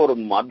இடத்துல ஒரு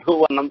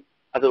மதுவனம்,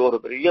 அது ஒரு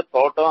பெரிய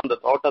தோட்டம். அந்த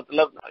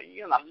தோட்டத்துல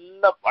நிறைய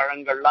நல்ல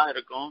பழங்கள்லாம்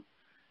இருக்கும்,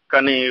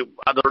 கனி.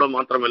 அதோட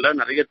மாத்திரம் இல்ல,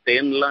 நிறைய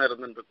தேன்லாம்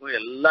இருந்துட்டு இருக்கும்,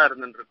 எல்லாம்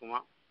இருந்துட்டு இருக்குமா.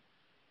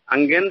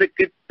 அங்கேருந்து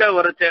கிட்ட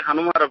வரைச்ச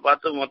ஹனுமாரை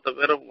பார்த்து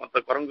மொத்த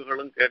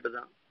குரங்குகளும்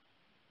கேட்டுதான்,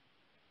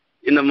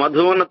 இந்த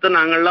மதுவனத்தை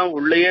நாங்கள்லாம்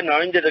உள்ளேயே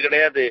நுழைஞ்சது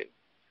கிடையாது,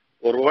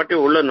 ஒரு வாட்டி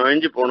உள்ள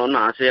நுழைஞ்சு போனோம்னு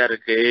ஆசையா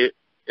இருக்கு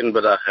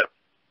என்பதாக.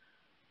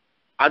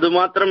 அது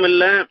மாத்திரம்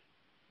இல்ல,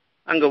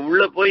 அங்க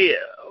உள்ள போய்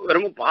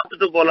வெறும்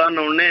பார்த்துட்டு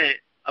போலான்னு உடனே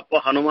அப்போ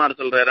ஹனுமார்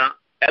சொல்றாராம்,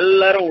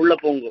 எல்லாரும் உள்ள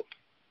போங்க,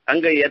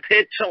 அங்க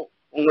யதேச்சம்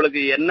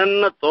உங்களுக்கு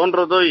என்னென்ன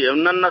தோன்றதோ,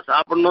 என்னென்ன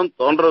சாப்பிடணும்னு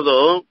தோன்றதோ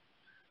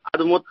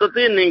அது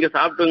மொத்தத்தையும் நீங்க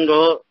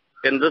சாப்பிட்டுங்கோ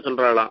என்று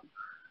சொல்றாளாம்.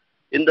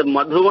 இந்த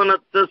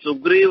மதுவனத்தை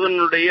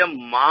சுக்ரீவனுடைய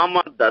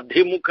மாமா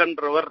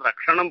ததிமுகன்றவர்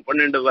ரட்சணம்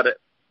பண்ணிடுவாரு.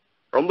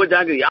 ரொம்ப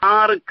ஜாகிரதை,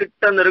 யாரு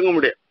கிட்ட நெருங்க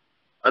முடியாது,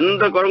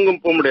 அந்த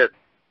குரங்கும் போக முடியாது.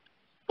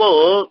 இப்போ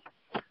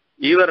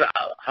இவர்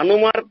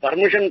ஹனுமார்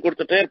பர்மிஷன்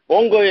கொடுத்துட்டு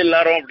போங்கோ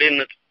எல்லாரும்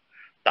அப்படின்னு.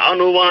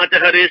 தானுவாச்ச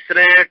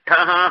ஹரிஸ்ரேஷ்ட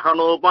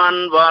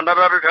ஹனுமான்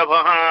வானரர்ஷப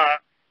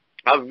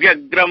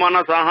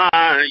அவ்யக்ரமனசா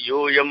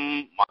யூயம்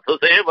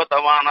மதுசேவத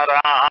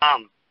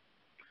வானராம்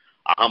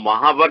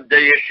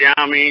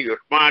மகாவர்ஜயிஷ்யாமி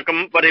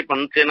யுஷ்மாகம்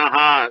பரிபந்தினஹ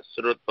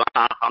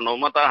ஸ்ருத்வா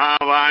ஹனுமதஹ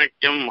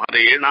வாக்கியம்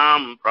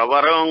ஹரீணாம்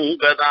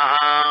பிரவரங்கதா.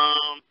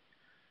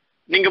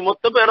 நீங்க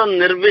மொத்த பேரும்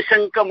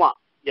நிர்விசங்கமா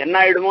என்ன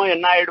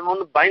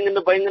ஆயிடுமோன்னு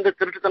பயந்துட்டு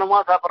திருட்டுத்தனமா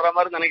சாப்பிடுற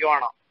மாதிரி நினைக்க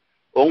வேணாம்.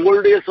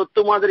 உங்களுடைய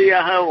சொத்து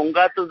மாதிரியாக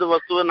உங்காத்தது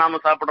வஸ்துவை நாம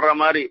சாப்பிடுற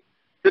மாதிரி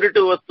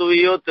திருட்டு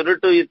வஸ்துவையோ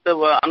திருட்டு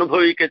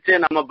அனுபவிக்கச்சே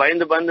நம்ம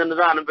பயந்துன்னு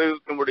தான்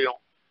அனுபவிக்க முடியும்.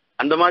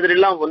 அந்த மாதிரி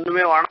எல்லாம்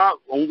ஒண்ணுமே வேணாம்,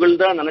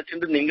 உங்கள்தான்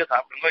நினைச்சிட்டு நீங்க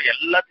சாப்பிடுங்க,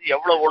 எல்லாத்தையும்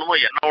எவ்வளவு வேணுமோ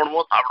என்ன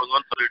வேணுமோ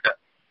சாப்பிடுங்கன்னு சொல்லிட்டு.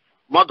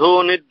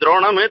 மதூனி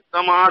துரோணமித்த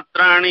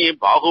மாத்திராணி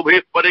பாகுபி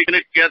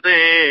பரிகிருக்கியதே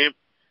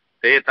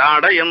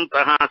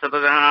சேதாடயந்தஹ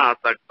சததா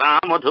சக்தா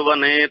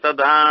மதுவனே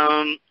ததா.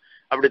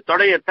 அப்படி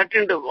தொடைய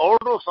தட்டிண்டு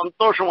அவ்வளோ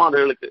சந்தோஷமா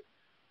அதுகளுக்கு.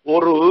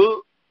 ஒரு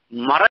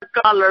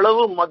மரக்கால்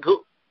அளவு மது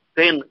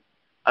தேன்,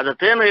 அந்த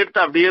தேனை எடுத்து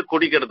அப்படியே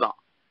குடிக்கிறதாம்.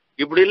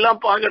 இப்படி எல்லாம்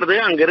பாக்குறது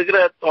அங்க இருக்கிற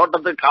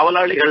தோட்டத்துக்கு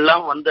காவலாளிகள்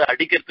எல்லாம் வந்து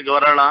அடிக்கிறதுக்கு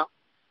வரலாம்.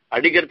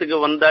 அடிக்கிறதுக்கு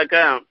வந்தாக்க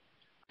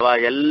அவ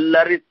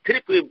எல்லாரையும்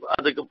திருப்பி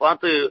அதுக்கு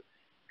பார்த்து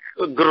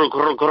குரு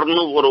குரு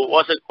குருன்னு ஒரு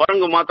ஓசை.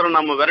 குரங்கு மாத்திரம்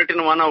நம்ம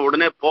விரட்டினோம்னா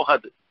உடனே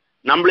போகாது,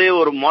 நம்மளே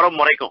ஒரு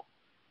முறைக்கும்.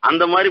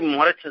 அந்த மாதிரி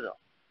முறைச்சதும்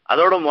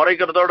அதோட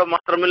முறைக்கிறதோட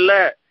மாத்திரம் இல்ல,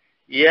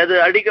 எது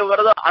அடிக்க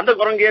வரதோ அந்த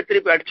குரங்கையே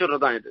திருப்பி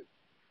அடிச்சுடுறதான் இது.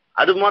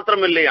 அது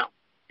மாத்திரம் இல்லையா,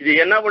 இது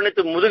என்ன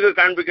பண்ணிட்டு முதுகு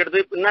காண்பிக்கிறது,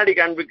 பின்னாடி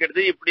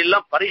காண்பிக்கிறது, இப்படி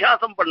எல்லாம்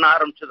பரிகாசம் பண்ண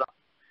ஆரம்பிச்சுதான்.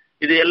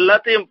 இது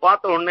எல்லாத்தையும்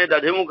பார்த்த உடனே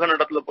ததிமுகன்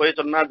இடத்துல போய்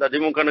சொன்னா,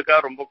 ததிமுகனுக்கா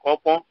ரொம்ப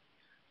கோபம்.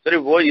 சரி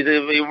இது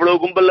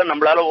இவ்வளவு கும்பல்ல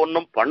நம்மளால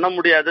ஒன்றும் பண்ண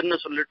முடியாதுன்னு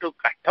சொல்லிட்டு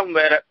கஷ்டம்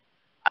வேற.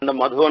 அந்த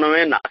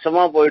மதுவனமே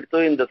நாசமா போயிடுத்து.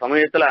 இந்த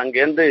சமயத்துல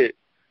அங்கேருந்து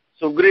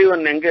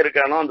சுக்ரீவன் எங்க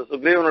இருக்கானோ அந்த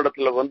சுக்ரீவன்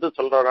இடத்துல வந்து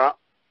சொல்றான்,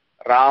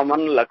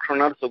 ராமன்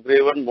லக்ஷ்மணர்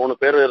சுக்ரீவன் 3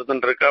 பேர்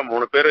இருந்துட்டு இருக்கா.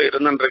 3 பேர்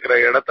இருந்துட்டு இருக்கிற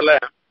இடத்துல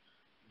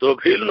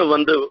தொகில்னு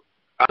வந்து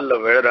கால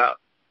விழறா.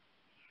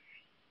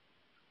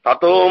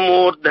 ததோ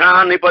மூர்தா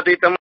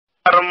நிபதிதம்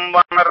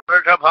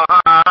வானர்ஷபா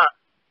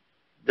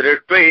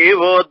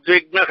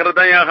திருஷ்ட்வைவோத்விக்ன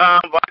ஹிருதயः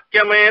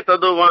வாக்கியமே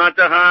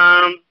ததுவாச்சः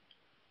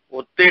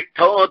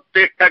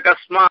உத்திஷ்டோத்திஷ்ட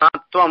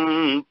கஸ்மாத் த்வம்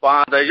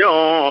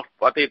பாதயோः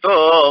பதிதோ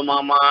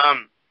மம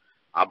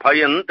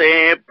அபயந்தே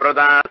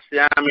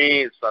பிரதாஸ்யாமி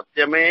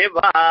சத்யமேவாபிதீயதாம்.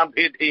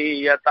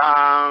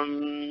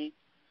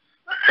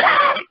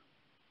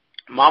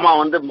 மாமா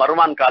வந்து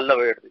மருமான் காலில்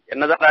விழுடுது.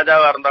 என்னதான்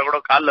ராஜாவா இருந்தா கூட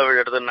காலில்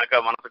விழுடுதுன்னாக்கா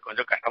மனசுக்கு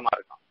கொஞ்சம் கஷ்டமா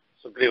இருக்கும்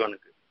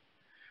சுக்ரீவனுக்கு.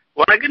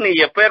 உனக்கு நீ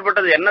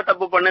எப்பேற்பட்டது என்ன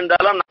தப்பு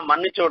பண்ணிருந்தாலும் நான்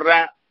மன்னிச்சு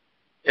விடுறேன்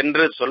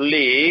என்று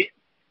சொல்லி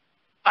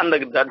அந்த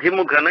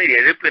ததிமுகனை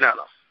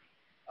எழுப்பினாலும்.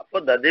 அப்போ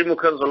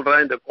ததிமுகன்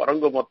சொல்றான், இந்த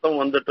குரங்கு மொத்தம்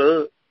வந்துட்டு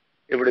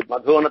இப்படி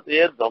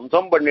மதுவனத்தையே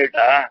துவம்சம்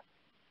பண்ணிட்டா,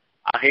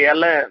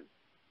 ஆகையால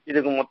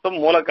இதுக்கு மொத்தம்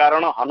மூல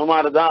காரணம்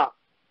ஹனுமார் தான்,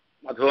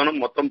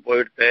 மதுவனம் மொத்தம்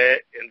போயிடுத்து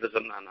என்று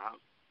சொன்னானா.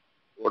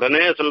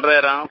 உடனே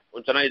சொல்றாராம்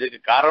கொஞ்சம், இதுக்கு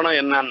காரணம்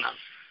என்னன்னா,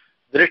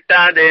 திருஷ்டா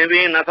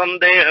தேவி ந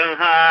சந்தேக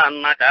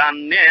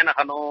நன்யேன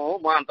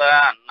ஹனுமத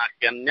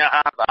நஹ்யன்ய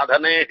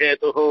சாதனே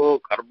ஹேது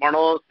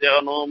கர்மணோஸ்ய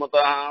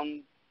ஹனுமதாம்.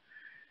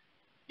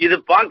 இது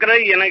பாக்குற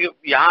எனக்கு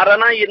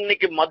யாரனா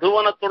இன்னைக்கு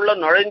மதுவனத்துள்ள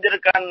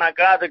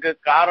நுழைஞ்சிருக்கான்னாக்கா அதுக்கு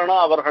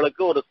காரணம்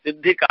அவர்களுக்கு ஒரு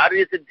சித்தி,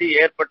 காரிய சித்தி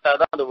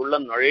ஏற்பட்டாதான் அது உள்ள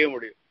நுழைய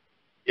முடியும்.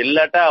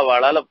 இல்லாட்டா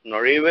அவளால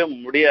நுழையவே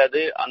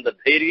முடியாது. அந்த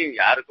தைரியம்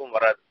யாருக்கும்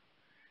வராது.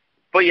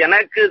 இப்ப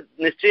எனக்கு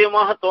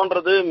நிச்சயமாக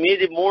தோன்றது,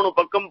 மீதி 3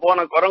 பக்கம்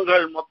போன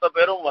குரங்குகள் மொத்த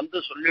பேரும் வந்து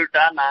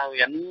சொல்லிட்டா, நான்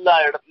எல்லா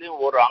இடத்துலயும்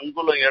ஒரு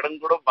அங்குலம் இடம்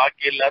கூட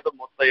பாக்கி இல்லாத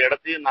மொத்த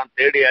இடத்தையும் நான்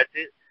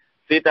தேடியாச்சு,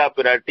 சீதா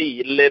பிராட்டி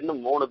இல்லைன்னு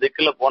 3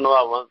 திக்குல போனவா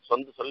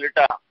வந்து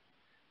சொல்லிட்டா.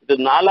 இது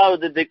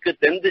 4வது திக்கு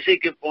தென்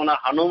திசைக்கு போன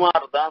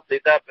ஹனுமார் தான்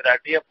சீதா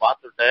பிராட்டிய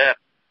பார்த்துட்டார்.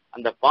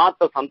 அந்த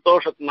பார்த்த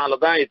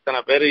சந்தோஷத்தினாலதான் இத்தனை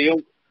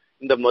பேரையும்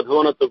இந்த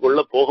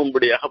மதுவனத்துக்குள்ள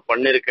போகும்படியாக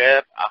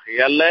பண்ணிருக்கார்.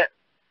 ஆகையால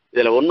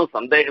இதுல ஒன்னும்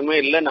சந்தேகமே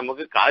இல்லை,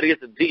 நமக்கு காரிய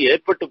சித்தி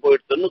ஏற்பட்டு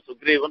போயிடுச்சுன்னு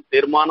சுக்ரீவன்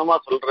தீர்மானமா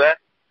சொல்ற.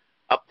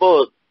 அப்போ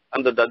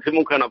அந்த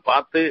ததிமுகனை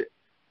பார்த்து,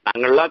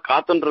 நாங்கள்லாம்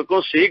காத்துட்டு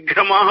இருக்கோம்,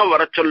 சீக்கிரமாக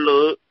வர சொல்லு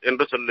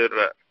என்று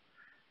சொல்லிடுற.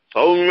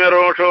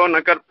 சௌமியரோஷோ ந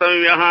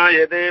கர்த்தவ்யா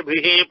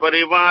யதேபிஹி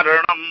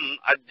பரிவாரணம்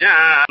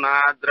அஜ்ஞானா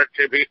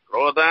த்ரக்ஷிபிஹி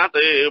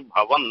க்ரோதாத்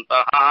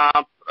பவந்தஹ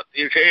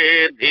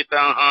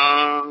பிரதிஷேதிதஹ.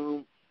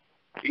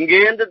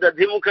 இங்கேருந்து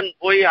ததிமுகன்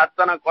போய்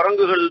அத்தனை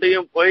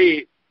குரங்குகள்டையும் போய்,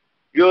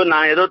 ஐயோ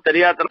நான் ஏதோ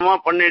தெரியாதனமா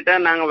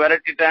பண்ணிட்டேன், நாங்க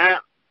விரட்டிட்டேன்,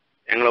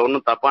 எங்களை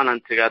ஒன்னும் தப்பா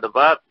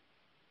நினைச்சுக்காதப்பா,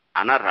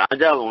 ஆனா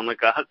ராஜா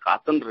உனக்காக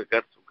காத்துன்னு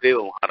இருக்கார் சுக்ரீவ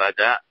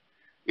மகாராஜா,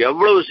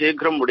 எவ்வளவு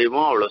சீக்கிரம்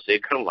முடியுமோ அவ்வளவு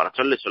சீக்கிரம் வர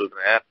சொல்லி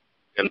சொல்றார்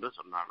என்று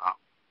சொன்னானாம்.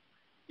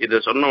 இது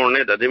சொன்ன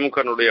உடனே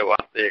ததிமுகனுடைய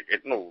வார்த்தையை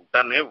கேட்டு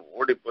உடனே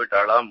ஓடி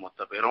போயிட்டாளாம் மொத்த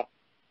பேரும்.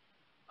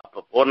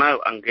 அப்ப போனா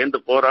அங்கேருந்து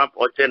போறான்,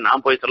 போச்சே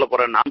நான் போய் சொல்ல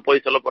போறேன், நான்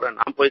போய் சொல்ல போறேன்,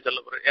 நான் போய் சொல்ல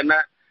போறேன். என்ன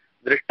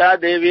திருஷ்டா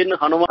தேவின்னு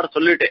ஹனுமார்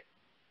சொல்லிட்டேன்.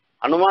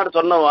 ஹனுமார்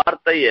சொன்ன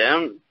வார்த்தைய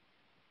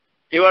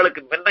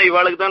இவாளுக்கு முன்ன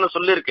இவாளுக்கு தானே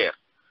சொல்லியிருக்கேன்.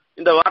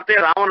 இந்த வார்த்தையை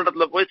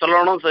ராமனிடத்துல போய்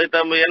சொல்லணும்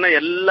சைத்தாம, ஏன்னா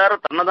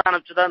எல்லாரும் தன்னதான்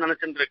அனுப்பிச்சுதான்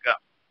நினைச்சுட்டு இருக்கா.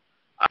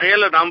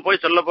 அகையில நான்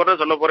போய் சொல்ல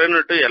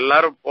போறேன்னுட்டு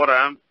எல்லாரும்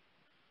போறேன்.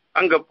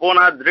 அங்க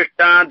போனா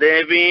திருஷ்டா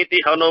தேவீதி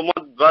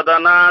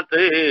ஹனுமத்வதனாத்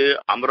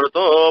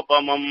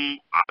அமிர்தோபமம்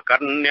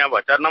ஆகர்ணிய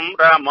வச்சனம்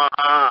ராம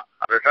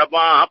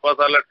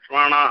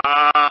ஹர்ஷபாபசலக்ஷ்மண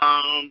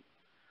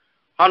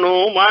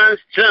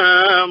ஹனுமான்ச்ச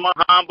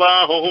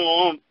மகாபாஹு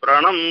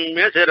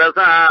பிரணம்ய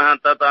சிரசா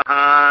ததஹ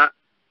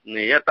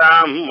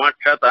நியதாம்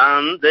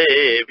அக்ஷதாம்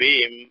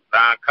தேவீம்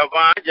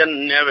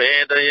ராகவாஜன்ய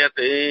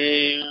வேதயத்.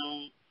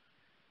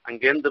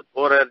 அங்கேருந்து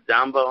போற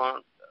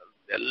ஜாம்பவன்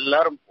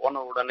எல்லாரும் போன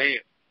உடனே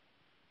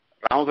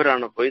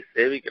ராமபிரானை போய்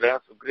சேவிக்கிறா,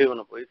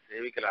 சுக்ரீவனை போய்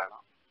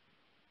சேவிக்கிறாராம்.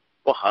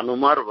 இப்போ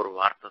ஹனுமார் ஒரு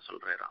வார்த்தை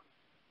சொல்றாராம்.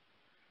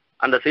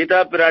 அந்த சீதா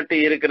பிராட்டி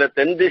இருக்கிற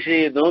தென்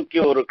திசையை நோக்கி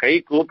ஒரு கை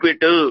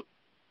கூப்பிட்டு,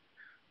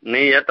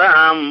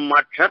 நியதாம்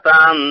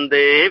அக்ஷதாம்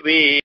தேவி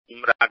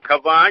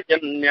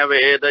ராகவாஜன்ய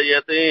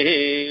வேதயத்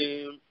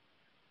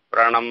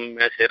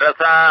பிரணம்ய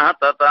சிரசா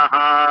ததஹ.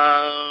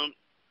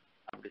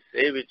 அப்படி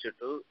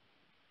சேவிச்சுட்டு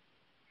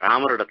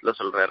ராமரிடத்துல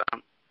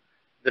சொல்றாராம்,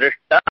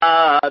 திருஷ்டா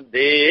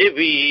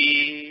தேவி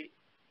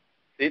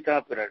சீதா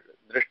பிராட்டி,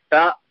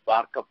 திருஷ்டா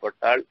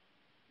பார்க்கப்பட்டாள்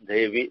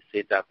தேவி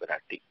சீதா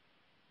பிராட்டி.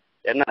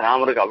 ஏன்னா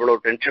ராமருக்கு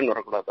அவ்வளவு டென்ஷன்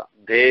வரக்கூடாதான்.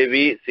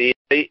 தேவி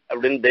சீதை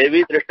அப்படின்னு தேவி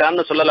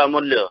திருஷ்டான்னு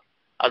சொல்லலாமோ இல்லையோ,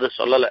 அது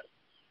சொல்லல.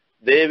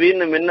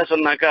 தேவின்னு முன்ன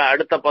சொன்னாக்கா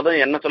அடுத்த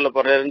பதம் என்ன சொல்ல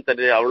போறேன்னு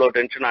தெரியும், அவ்வளவு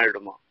டென்ஷன்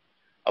ஆயிடுமா.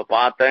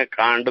 பார்த்தேன்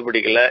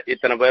கண்டுபிடிக்கல,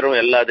 இத்தனை பேரும்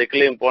எல்லா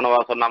திக்கிலையும் போனவா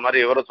சொன்ன மாதிரி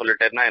இவரும்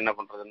சொல்லிட்டேன்னா என்ன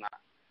பண்றதுன்னா,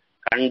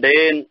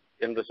 கண்டேன்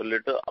என்று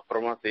சொல்லிட்டு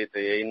அப்புறமா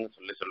சீதையைன்னு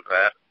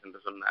சொல்றார் என்று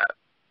சொன்னார்.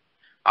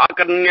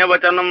 ஆகர்ணிய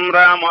வச்சனம்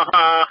ராம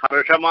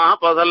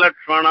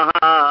ஹர்ஷமாபசலக்ஷ்மண.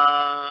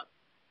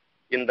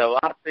 இந்த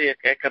வார்த்தையை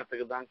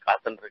கேட்கறதுக்கு தான்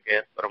காத்துட்டு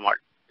இருக்கேன்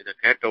பெருமாள். இதை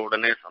கேட்ட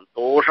உடனே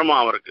சந்தோஷமா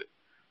அவருக்கு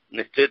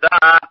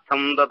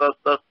நிச்சிதார்த்தம்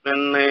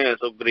ததஸ்தஸ்மின்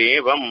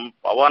சுக்ரீவம்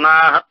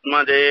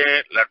பவனாத்மஜே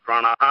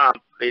லக்ஷ்மண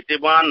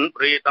பிரீதிமான்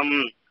பிரீதம்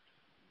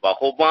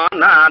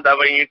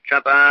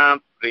பகுமானாதவைக்ஷத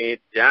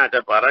பிரீத்யா ச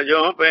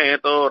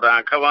பரஜோபேதோ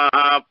ராഘவா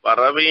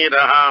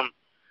பரவீரः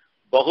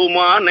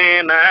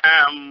பகுமானேன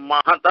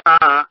மஹதா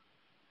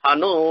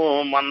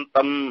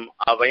ஹனுமந்தம்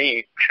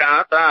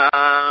அவைக்ஷத.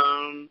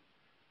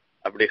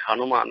 அப்படி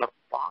ஹனுமான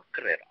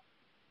பாக்குறாராம்.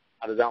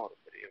 அதுதான் ஒரு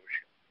பெரிய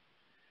விஷயம்.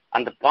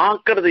 அந்த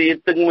பாக்குறது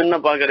இதுக்கு முன்ன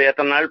பாக்குற,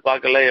 எத்தனை நாள்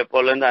பார்க்கல,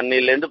 எப்போல இருந்து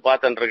அன்னில இருந்து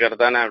பார்த்துட்டு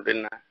இருக்கிறது தானே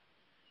அப்படின்னு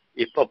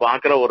இப்ப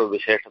பாக்குற ஒரு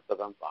விசேஷத்தை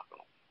தான்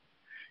பார்க்கணும்.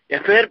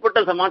 எப்பேற்பட்ட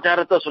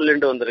சமாச்சாரத்தை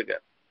சொல்லிட்டு வந்திருக்க.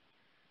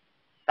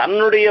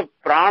 தன்னுடைய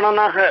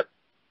பிராணனாக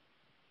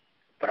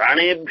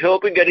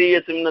பிராணேபியோபி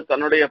கரியசிம்னு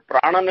தன்னுடைய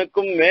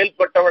பிராணனுக்கும்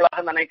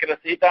மேல்பட்டவளாக நினைக்கிற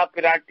சீதா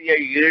பிராட்டியை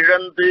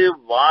இழந்து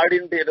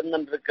வாடிண்டு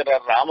இருந்திருக்கிற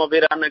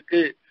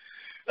ராமபிரானுக்கு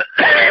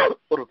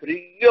ஒரு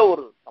பெரிய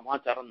ஒரு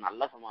சமாச்சாரம்,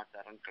 நல்ல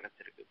சமாச்சாரம்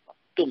கிடைச்சிருக்கு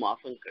 10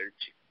 மாசம்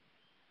கழிச்சு.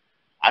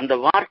 அந்த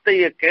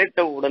வார்த்தையை கேட்ட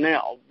உடனே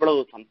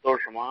அவ்வளவு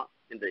சந்தோஷமா,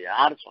 இந்த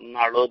யார்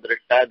சொன்னாலோ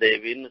திருஷ்டா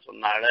தேவின்னு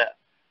சொன்னால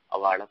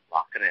அவளை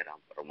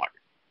பாக்குறேன் பெருமாள்.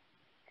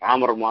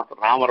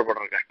 ராமர்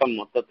படுற கஷ்டம்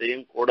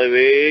மொத்தத்தையும்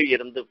கூடவே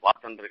இருந்து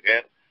பார்த்துட்டு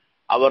இருக்கார்.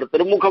 அவர்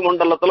திருமுக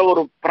மண்டலத்துல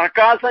ஒரு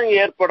பிரகாசம்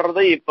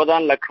ஏற்படுறதை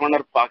இப்பதான்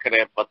லக்ஷ்மணர்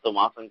பாக்குறார் 10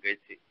 மாசம்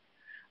கழிச்சு.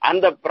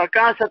 அந்த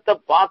பிரகாசத்தை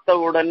பார்த்த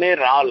உடனே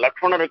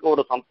லக்ஷ்மணருக்கு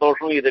ஒரு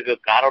சந்தோஷம். இதுக்கு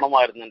காரணமா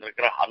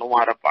இருந்துருக்கிற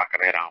ஹனுமார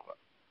பாக்குறான். அவர்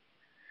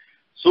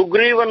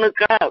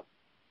சுக்ரீவனுக்கா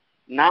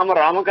நாம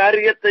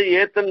ராமகாரியத்தை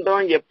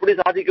ஏத்துட்டோம், எப்படி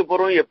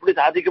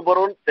சாதிக்க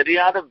போறோம்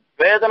தெரியாத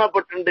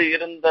வேதனைப்பட்டு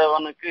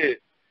இருந்தவனுக்கு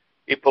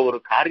இப்ப ஒரு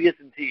காரிய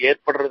சித்தி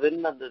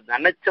ஏற்படுறதுன்னு அந்த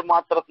நினைச்ச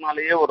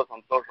மாத்திரத்தினாலேயே ஒரு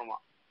சந்தோஷமா.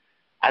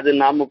 அது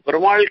நாம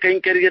பெருமாள்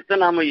கைங்கரியத்தை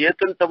நாம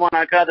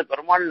ஏத்துட்டோமானாக்கா அது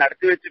பெருமாள்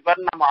நடத்தி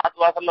வச்சுப்பாரு, நம்ம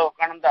ஆத்வாசல்ல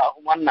உட்காந்து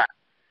ஆகுமான்னா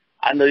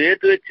அந்த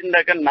ஏத்து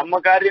வச்சுட்டாக்க நம்ம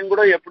காரியம்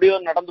கூட எப்படியோ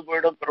நடந்து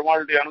போயிடும்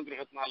பெருமாளுடைய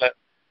அனுகிரகத்தினால.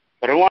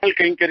 பெருமாள்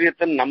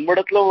கைங்கரியத்தை நம்ம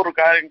இடத்துல ஒரு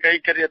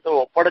கைங்கரியத்தை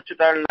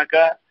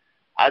ஒப்படைச்சுட்டாள்னாக்கா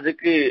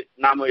அதுக்கு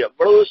நாம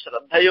எவ்வளவு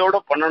ஸ்ரத்தையோட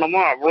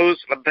பண்ணணுமோ அவ்வளவு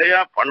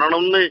ஸ்ரத்தையா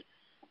பண்ணணும்னு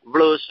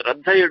இவ்வளவு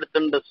ஸ்ரத்தை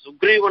எடுத்துட்ட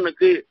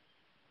சுக்ரீவனுக்கு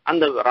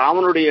அந்த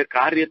ராமனுடைய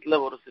காரியத்துல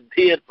ஒரு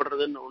சித்தி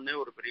ஏற்படுறதுன்னு ஒன்னே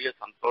ஒரு பெரிய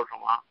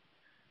சந்தோஷமா.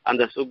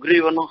 அந்த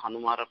சுக்ரீவனும்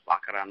ஹனுமாரை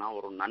பாக்குறானா,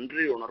 ஒரு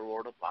நன்றி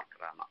உணர்வோட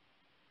பார்க்கிறானா.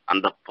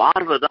 அந்த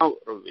பார்வைதான்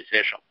ஒரு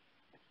விசேஷம்.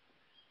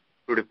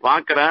 இப்படி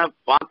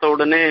பார்த்த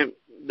உடனே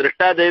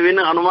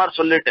திருஷ்டாதேவின்னு ஹனுமார்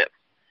சொல்லிட்டு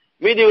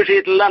மீதி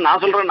விஷயத்துல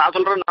நான்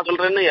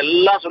சொல்றேன்னு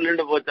எல்லாம்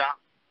சொல்லிட்டு போச்சான்.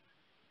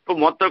 இப்ப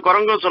மொத்த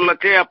குரங்கும்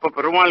சொல்லச்சே அப்ப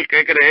பெருமாள்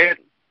கேக்குறேன்,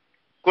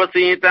 क्व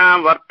सीता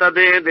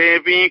वर्तते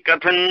देवी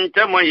कथञ्च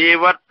मयि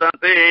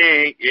वर्तते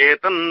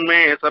एतन्मे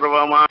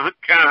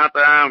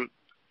सर्वमाख्याता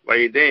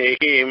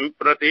वैदेहीं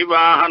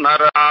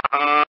प्रतिवाहनराः.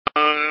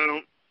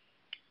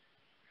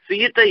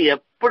 சீதை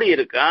எப்படி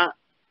இருக்கா,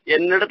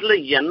 என்னிடத்துல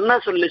என்ன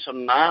சொல்லி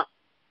சொன்னா,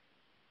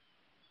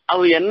 அவ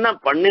என்ன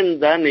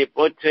பண்ணிருந்தா, நீ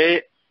போச்சு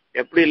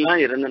எப்படி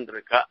எல்லாம் இருந்துட்டு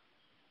இருக்கா,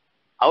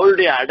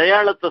 அவளுடைய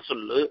அடையாளத்தை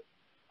சொல்லு,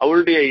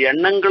 அவளுடைய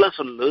எண்ணங்களை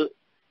சொல்லு,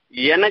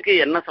 எனக்கு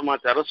என்ன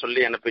சமாச்சாரம்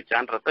சொல்லி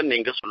அனுப்பிச்சான்றத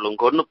நீங்க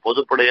சொல்லுங்கன்னு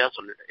பொதுப்படையா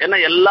சொல்லிட்டு. ஏன்னா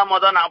எல்லாம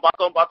தான் நான்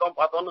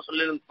பார்த்தோம்னு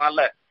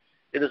சொல்லிருந்தனால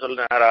இது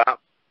சொல்றாரா.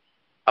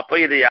 அப்ப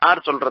இது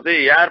யார் சொல்றது,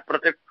 யார்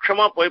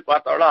பிரத்யட்சமா போய்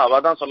பார்த்தாலோ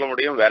அவதான் சொல்ல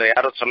முடியும், வேற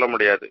யாரும் சொல்ல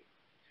முடியாது.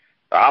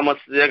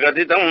 ராமஸ்ய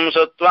கதிதம்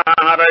சுத்வா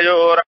ஹரயோ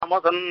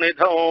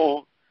ராமசன்னிதோ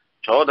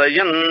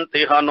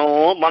சோதயந்தி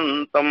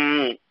ஹனுமந்தம்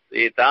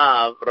சீதா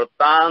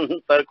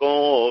விருத்தாந்த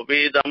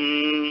கோவிதம்.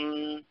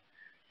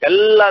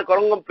 எல்லா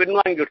குரங்கும்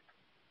பின்வாங்கிடுச்சு.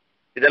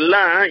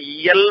 இதெல்லாம்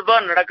இயல்பா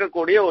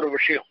நடக்கக்கூடிய ஒரு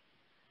விஷயம்.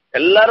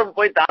 எல்லாரும்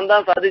போய்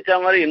தான் சாதிச்ச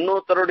மாதிரி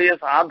இன்னொருத்தருடைய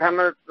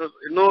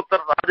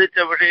இன்னொருத்தர்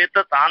சாதிச்ச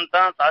விஷயத்த தான்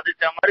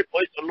சாதிச்ச மாதிரி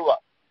போய் சொல்லுவா.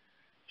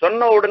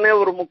 சொன்ன உடனே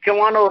ஒரு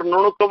முக்கியமான ஒரு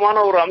நுணுக்கமான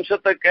ஒரு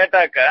அம்சத்தை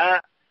கேட்டாக்க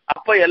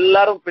அப்ப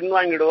எல்லாரும்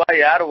பின்வாங்கிடுவா.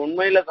 யார்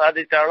உண்மையில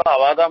சாதிச்சாலோ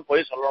அவாதான்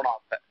போய்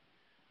சொல்லணும்.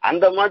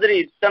 அந்த மாதிரி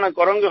இத்தனை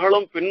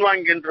குரங்குகளும்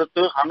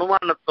பின்வாங்கின்றது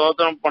ஹனுமான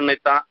ஸ்தோத்திரம்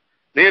பண்ணித்தான்.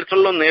 நீர்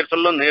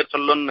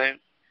சொல்லுன்னு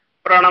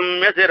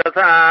प्रणम्य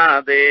शिरसा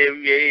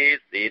देव्यै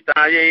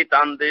सीतायै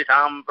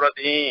तान्दिशां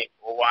प्रति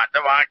उवाच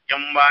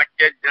वाक्यं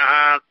वाक्यज्ञः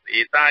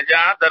सीताया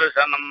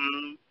दर्शनं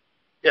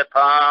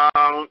यथा.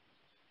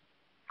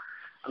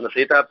 அந்த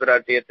சீதா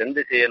பிராட்டிய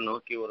தென்திசையை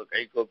நோக்கி ஒரு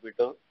கை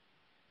கோப்பிட்டு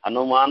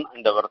ஹனுமான்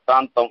இந்த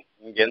விற்த்தாந்தம்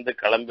இங்கிருந்து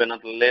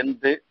கிளம்பினதுல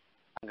இருந்து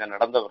அங்க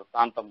நடந்த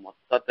விற்த்தாந்தம்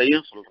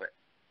மொத்தத்தையும் சொல்றேன்.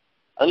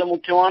 அதுல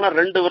முக்கியமான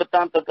 2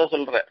 விற்த்தாந்தத்தை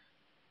சொல்றேன்.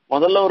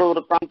 முதல்ல ஒரு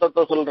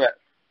விற்த்தாந்தத்தை சொல்றேன்.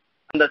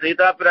 அந்த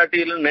சீதா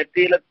பிராட்டியில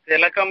நெத்தியில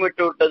திலக்கம்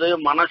விட்டு விட்டது,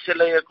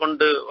 மனசிலைய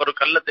கொண்டு ஒரு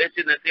கல்லை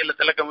தேய்ச்சி நெத்தியில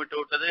திலக்கம் விட்டு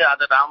விட்டது.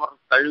 அதை ராமர்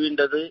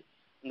தழுவிண்டது.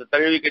 இந்த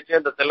தழுவிக்கச்சு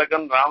அந்த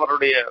திலக்கம்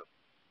ராமருடைய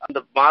அந்த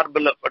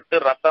மார்பில பட்டு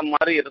ரத்தம்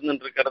மாதிரி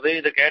இருந்துட்டு இருக்கிறது.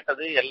 இது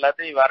கேட்டது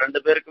எல்லாத்தையும் இவ 2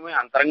 பேருக்குமே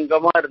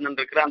அந்தரங்கமா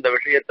இருந்துட்டு இருக்கிற அந்த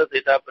விஷயத்த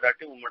சீதா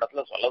பிராட்டி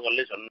உம்மிடத்துல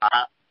சொல்லி சொன்னா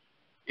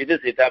இது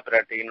சீதா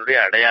பிராட்டியினுடைய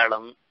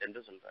அடையாளம் என்று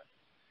சொல்றார்.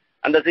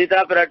 அந்த சீதா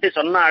பிராட்டி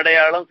சொன்ன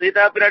அடையாளம்,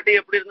 சீதா பிராட்டி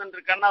எப்படி இருந்துட்டு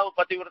இருக்கான்னா அவ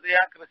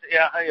பதிவிரதையா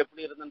கிருஷியாக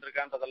எப்படி இருந்துட்டு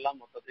இருக்கான்றதெல்லாம்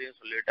மொத்தத்தையும்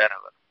சொல்லிட்டார்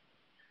அவர்.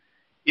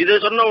 இது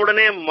சொன்ன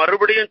உடனே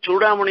மறுபடியும்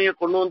சூடாமணியை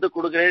கொண்டு வந்து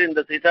கொடுக்கிறேன்.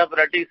 இந்த சீதா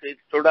பிராட்டி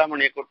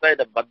சூடாமணியை கொடுத்தா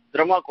இதை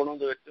பத்திரமா கொண்டு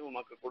வந்து வச்சு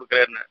உமக்கு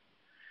கொடுக்கிறேன்னு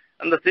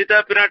அந்த சீதா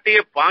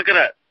பிராட்டியை பாக்குற.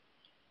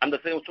 அந்த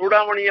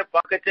சூடாமணியை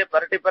பார்க்கச்சே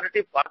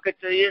பரட்டி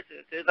பார்க்கச்சேயே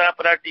சீதா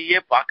பிராட்டியே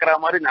பாக்குற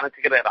மாதிரி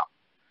நினைச்சுக்கிறாராம்.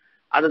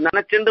 அது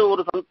நினைச்சுட்டு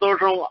ஒரு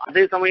சந்தோஷம்,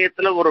 அதே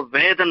சமயத்துல ஒரு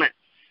வேதனை.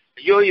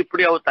 ஐயோ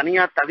இப்படி அவ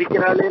தனியா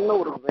தவிக்கிறாளேன்னு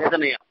ஒரு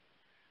வேதனையா.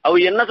 அவ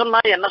என்ன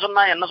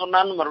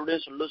சொன்னான்னு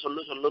மறுபடியும்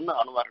சொல்லுன்னு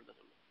ஹனுமார்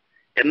சொல்லு.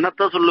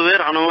 என்னத்த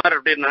சொல்லுவேர் ஹனுமார்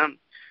அப்படின்னா,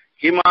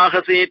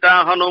 கிமாக சீதா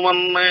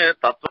ஹனுமன்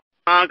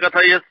தத்வா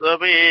கதய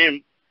ஸ்வாமி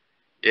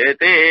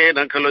ஏதே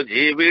நகலு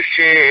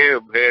ஜீவிஷே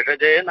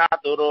பேஷஜே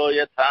நாதுரோ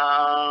யதா.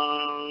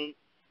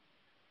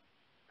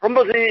 ரொம்ப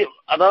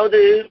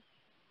அதாவது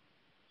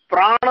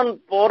பிராணன்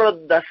போற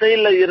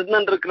தசையில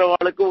இருந்துட்டு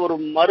இருக்கிறவளுக்கு ஒரு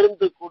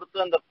மருந்து கொடுத்து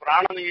அந்த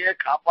பிராணனையே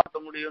காப்பாற்ற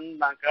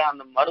முடியும்னாக்கா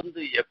அந்த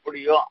மருந்து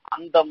எப்படியோ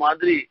அந்த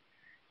மாதிரி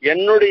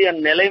என்னுடைய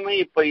நிலைமை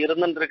இப்ப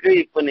இருந்துட்டு இருக்கு.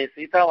 இப்ப நீ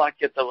சீதா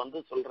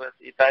வாக்கியத்தை சொல்ற,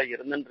 சீதா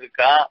இருந்துட்டு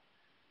இருக்கா,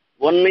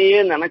 உன்னையே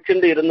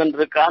நினைச்சுட்டு இருந்துட்டு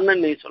இருக்கான்னு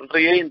நீ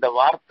சொல்றியே, இந்த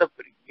வார்த்தை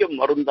பெரிய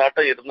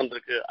மருந்தாட்டம் இருந்துட்டு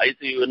இருக்கு.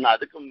 ஐசியூன்னு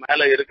அதுக்கு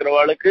மேல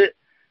இருக்கிறவாளுக்கு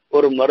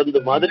ஒரு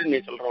மருந்து மாதிரி நீ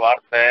சொல்ற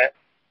வார்த்தை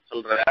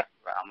சொல்ற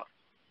ராமர்.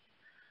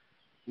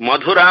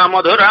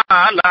 மதுரா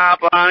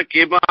லாபா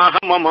கிமாக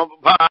மம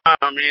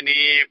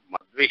பாமினி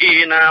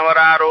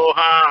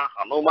மத்விஹீனவராரோஹா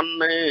ஹனுமன்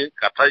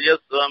கதய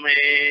ஸ்வமே.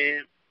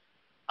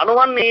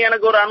 ஹனுமன் நீ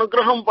எனக்கு ஒரு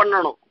அனுகிரகம்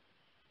பண்ணணும்.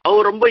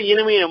 அவ ரொம்ப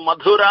இனிமைய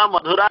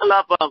மதுரா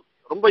லாபா,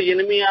 ரொம்ப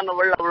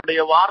இனிமையானவள்.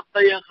 அவளுடைய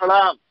வார்த்தைகளா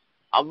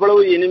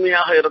அவ்வளவு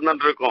இனிமையாக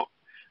இருந்துட்டு இருக்கும்.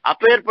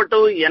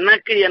 அப்பேற்பட்ட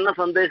எனக்கு என்ன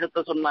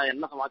சந்தேசத்தை சொன்னா,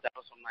 என்ன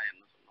சமாச்சாரம் சொன்னா,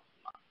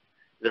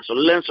 இத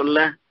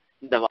சொல்ல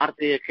இந்த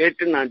வார்த்தையை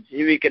கேட்டு நான்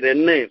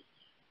ஜீவிக்கிறேன்னு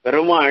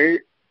பெருமாள்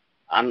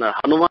அந்த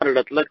ஹனுமார்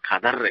இடத்துல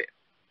கதறே.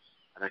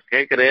 அதை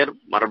கேட்கிறார்.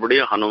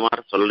 மறுபடியும்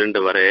ஹனுமார்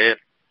சொல்லிட்டு வரேர்.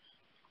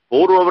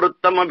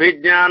 பூர்வவருத்தம்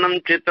அபிஜானம்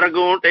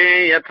சித்திரகூட்டே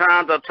யதா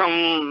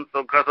ததம்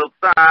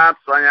சுகசுப்தா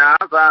ஸ்வயா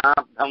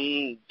சார்த்தம்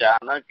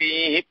ஜானகி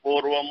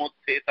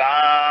பூர்வமுத்திதா.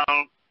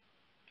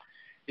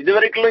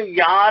 இதுவரைக்கும்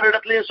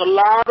யாரிடத்துலயும்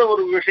சொல்லாத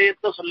ஒரு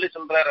விஷயத்த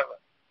சொல்றார்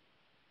அவர்.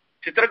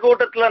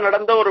 சித்திரக்கூட்டத்துல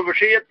நடந்த ஒரு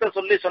விஷயத்த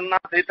சொன்னா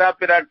சீதா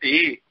பிராட்டி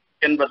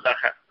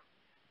என்பதாக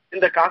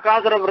இந்த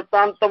காகாசுர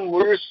விற்த்தாந்தம்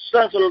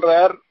முழுசா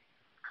சொல்றார்.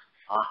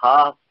 ஆஹா,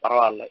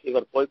 பரவாயில்ல,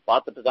 இவர் போய்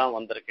பார்த்துட்டு தான்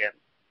வந்திருக்கேன்.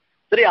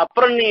 சரி,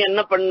 அப்புறம் நீ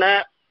என்ன பண்ண?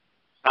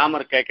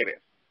 ராமர் கேட்கிறேன்.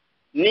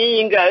 நீ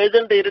இங்க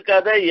அழுதுண்டு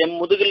இருக்காத, என்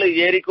முதுகுல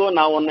ஏறிக்கோ,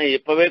 நான் உன்னை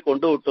இப்பவே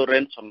கொண்டு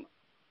விட்டுறேன்னு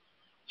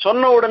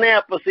சொன்ன உடனே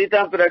அப்ப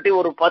சீதா பிராட்டி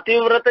ஒரு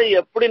பதிவிரத்தை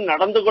எப்படி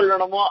நடந்து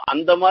கொள்ளணுமோ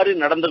அந்த மாதிரி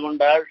நடந்து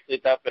கொண்டாள்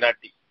சீதா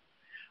பிராட்டி.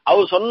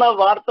 அவ சொன்ன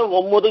வார்த்தை,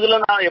 உன் முதுகுல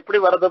நான் எப்படி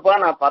வருதுப்பா,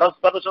 நான்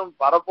பரஸ்பரசம்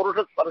பரபுருஷ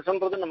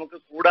ஸ்பர்சன்றது நமக்கு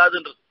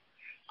கூடாதுன்றது.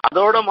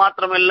 அதோட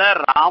மாத்திரமில்ல,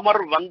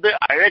 ராமர் வந்து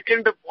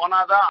அழைக்கிண்டு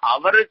போனாதான்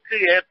அவருக்கு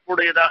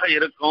ஏற்புடையதாக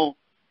இருக்கும்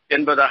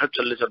என்பதாக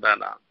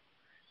சொன்னானா.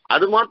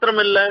 அது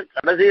மாத்திரமில்ல,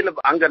 கடைசியில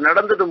அங்க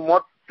நடந்தது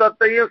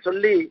மொத்தத்தையும்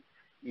சொல்லி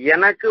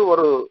எனக்கு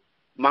ஒரு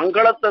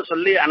மங்களத்தை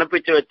சொல்லி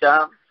அனுப்பிச்சு வச்சா.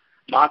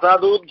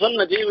 மாசாதூத்வன்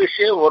நஜி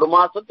விஷயம், ஒரு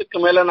மாசத்துக்கு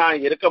மேல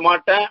நான் இருக்க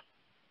மாட்டேன்,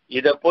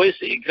 இத போய்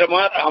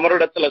சீக்கிரமா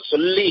ராமரிடத்துல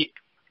சொல்லி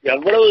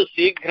எவ்வளவு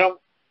சீக்கிரம்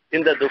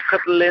இந்த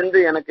துக்கத்துல இருந்து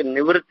எனக்கு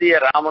நிவர்த்திய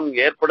ராமன்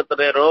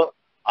ஏற்படுத்துறாரோ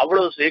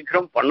அவ்வளவு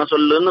சீக்கிரம் பண்ண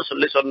சொல்லுன்னு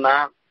சொன்னா.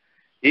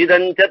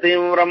 இதஞ்ச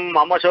தீவிரம்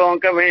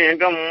மமசோக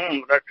வேகம்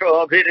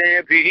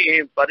ரட்சோபிரேபி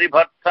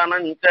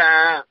பரிபர்த்தனஞ்ச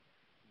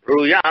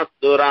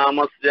ப்ரூயாஸ்து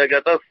ராமஸ்ய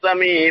கத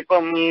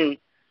சமீபம்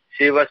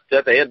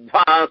சிவஸ்ய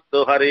தேத்வாஸ்து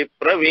ஹரி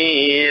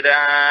பிரவீர.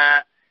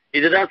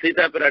 இதுதான்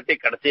சீதா பிராட்டி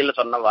கடைசியில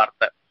சொன்ன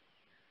வார்த்தை.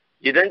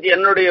 இதன்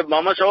என்னுடைய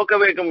மம சோக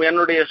வேகம்,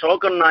 என்னுடைய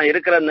சோகம், நான்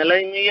இருக்கிற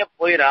நிலைமையே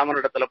போய்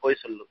ராமனிடத்துல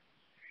போய் சொல்லு.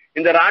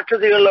 இந்த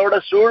ராட்சசிகளோட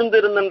சூழ்ந்து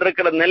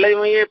இருந்துருக்கிற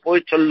நிலைமையே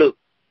போய் சொல்லு.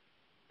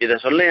 இத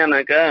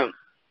சொல்லையானாக்க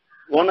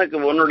உனக்கு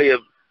உன்னுடைய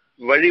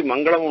வழி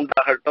மங்களம்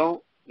உண்டாகட்டும்,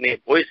 நீ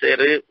போய்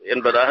சேரு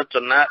என்பதாக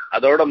சொன்னார்.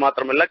 அதோட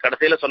மாத்திரமில்ல,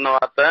 கடைசியில சொன்ன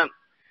வார்த்தை,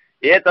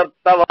 ஏ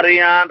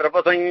தத்தவரியான்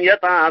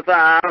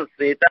ரபசஞ்சதாசா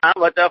சீதா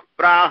வச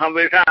பிராஹ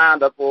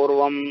விஷாத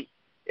பூர்வம்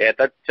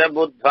ஏதச்ச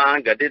புத்வா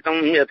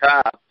கதிதம்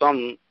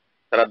யதாத்வம்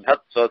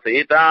ஸ்ரத்தத்வ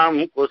சீதாம்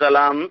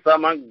குசலாம்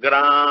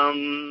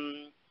சமக்ராம்.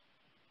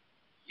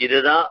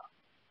 இதுதான்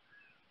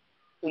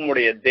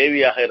உம்முடைய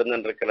தேவியாக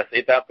இருந்திருக்கிற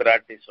சீதா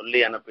பிராட்டி சொல்லி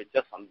அனுப்பிச்ச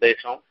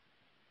சந்தேஷம்.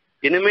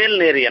 இனிமேல்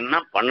நீர் என்ன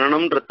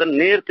பண்ணணும்ன்றத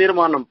நீர்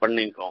தீர்மானம்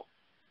பண்ணிக்கோ.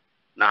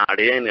 நான்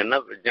அடியேன் என்ன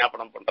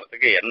விஜாபனம்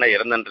பண்றதுக்கு என்ன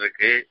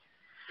இருந்துருக்கு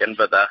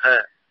என்பதாக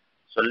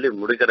சொல்லி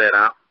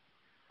முடிக்கிறேன்.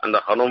 அந்த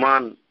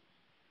ஹனுமான்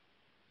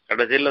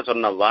கடைசியில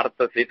சொன்ன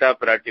வார்த்தை, சீதா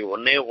பிராட்டி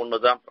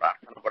ஒண்ணுதான்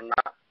பிரார்த்தனை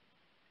பண்ணா,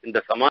 இந்த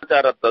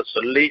சமாச்சாரத்தை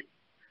சொல்லி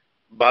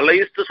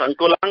பலைஸ்து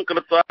சங்குலாம்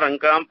கிருத்வா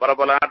ரங்காம்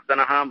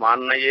பரபலார்த்தனா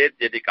மான்னையே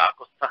ஜெதி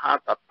காக்குஸ்தா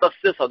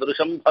தத்தஸ்ய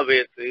சதுருஷம்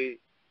பவேத்து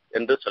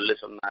என்று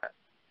சொன்னார்.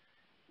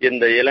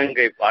 இந்த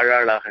இலங்கை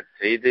பாழாளாக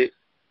செய்து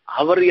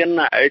அவர்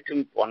என்ன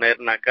அழைச்சும்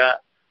போனேர்னாக்கா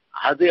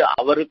அது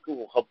அவருக்கு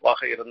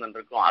உகப்பாக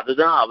இருந்திருக்கும்,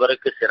 அதுதான்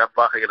அவருக்கு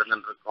சிறப்பாக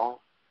இருந்திருக்கும்.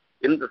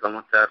 இந்த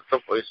சமாச்சாரத்தை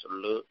போய்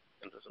சொல்லு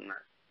என்று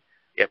சொன்னார்.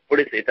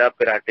 எப்படி சீதா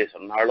பிராட்டி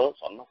சொன்னாலோ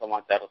சொன்ன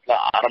சமாச்சாரத்துல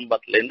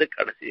ஆரம்பத்துல இருந்து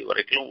கடைசி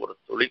வரைக்கும் ஒரு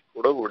துளி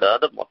கூட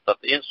விடாத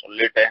மொத்தத்தையும்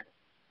சொல்லிட்டேன்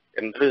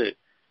என்று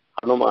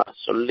ஹனுமார்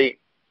சொல்லி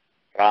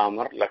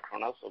ராமர்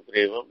லக்ஷ்மணர்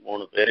சுக்ரீவன்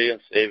 3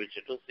 பேரையும்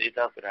சேவிச்சுட்டு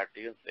சீதா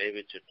பிராட்டியும்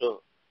சேவிச்சுட்டு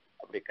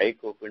அப்படி கை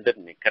கூப்பிட்டு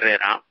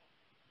நிக்கிறேராம்.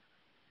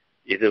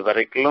 இது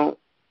வரைக்கும்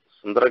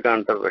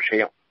சுந்தரகாண்ட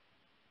விஷயம்.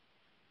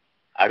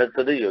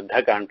 அடுத்தது யுத்த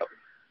காண்டம்.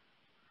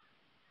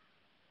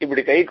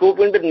 இப்படி கை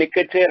கூப்பிட்டு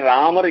நிக்கச்சே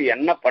ராமர்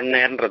என்ன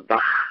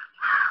பண்ணேன்றதுதான்.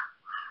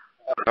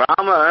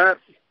 ராமர்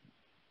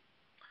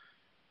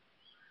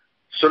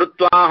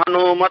ஸ்ருத்வா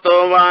ஹனுமதோ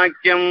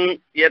வாக்கியம்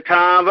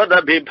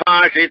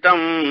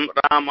யதாவதபிபாஷிதம்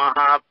ராமः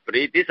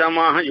பிரீதி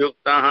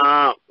சமயுக்தः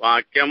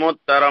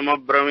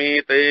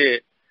வாக்கியமுத்தரமப்ரவீத்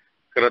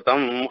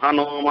கிருதம்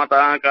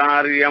ஹனுமதா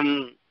காரியம்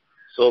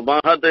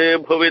சுமஹத்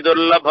புவி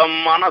துர்லபம்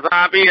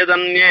மனசாபி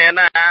யதன்யேன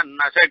ந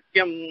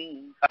சக்யம்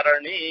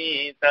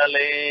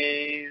தரணீதலே.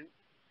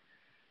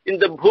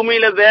 இந்த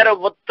பூமியில வேற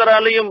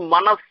ஒத்தராலையும்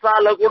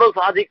மனசால கூட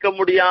சாதிக்க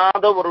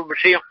முடியாத ஒரு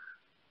விஷயம்,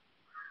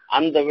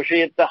 அந்த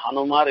விஷயத்தை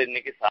ஹனுமார்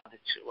இன்னைக்கு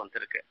சாதிச்சு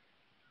வந்திருக்க.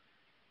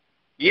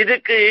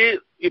 இதுக்கு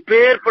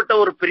இப்பேற்பட்ட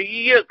ஒரு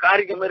பெரிய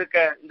காரியம் இருக்க.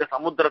 இந்த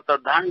சமுத்திரத்தை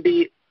தாண்டி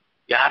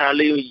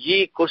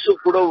யாராலையும் கொசு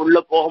கூட உள்ள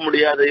போக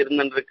முடியாத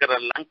இருந்திருக்கிற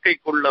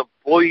லங்கைக்குள்ள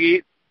போய்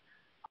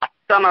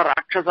அத்தனை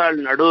ராட்சசால்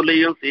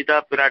நடுவுலையும் சீதா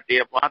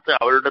பிராட்டிய பார்த்து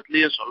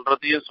அவளிடத்துலயும்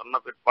சொல்றதையும் சொன்ன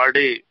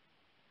பிற்பாடு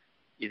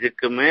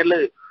இதுக்கு மேல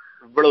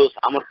இவ்வளவு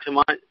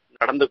சாமர்த்தியமா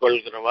நடந்து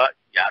கொள்கிறவா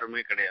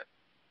யாருமே கிடையாது.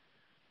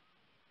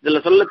 இதுல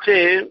சொல்லச்சு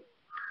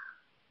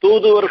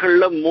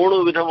தூதுவர்கள்ல 3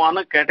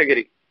 விதமான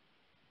கேட்டகரி.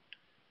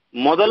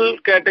 முதல்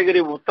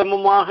கேட்டகரி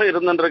உத்தமமாக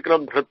இருந்திருக்கிற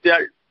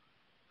பிருத்யாள்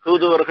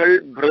தூதுவர்கள்,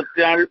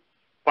 பிருத்யாள்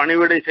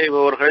பணிவிடை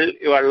செய்பவர்கள்,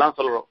 இவெல்லாம்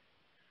சொல்றோம்.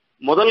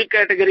 முதல்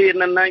கேட்டகரி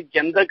என்னன்னா,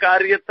 எந்த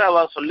காரியத்தை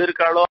அவ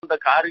சொல்லிருக்காளோ அந்த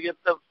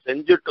காரியத்தை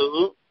செஞ்சுட்டு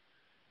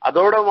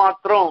அதோட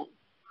மாத்திரம்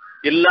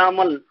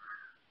இல்லாமல்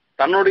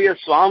தன்னுடைய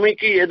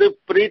சுவாமிக்கு எது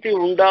பிரீத்தி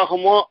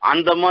உண்டாகுமோ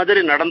அந்த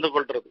மாதிரி நடந்து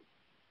கொள்றது.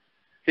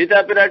 சீதா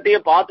பிராட்டிய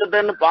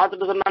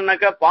பார்த்துட்டு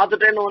சொன்னான்னாக்கா,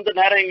 பார்த்துட்டேன்னு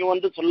நேரம்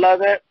இங்க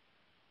சொல்லாத,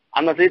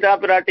 அந்த சீதா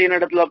பிராட்டியின்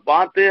இடத்துல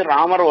பார்த்து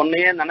ராமர்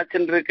உன்னையே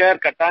நினைச்சுட்டு இருக்கார்,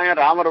 கட்டாயம்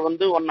ராமர்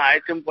உன்னை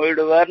அழைச்சும்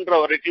போயிடுவார்ன்ற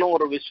வரைக்கும்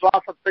ஒரு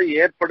விசுவாசத்தை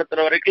ஏற்படுத்துற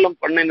வரைக்கும்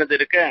பண்ணினது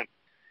இருக்க.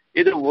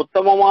 இது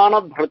உத்தமமான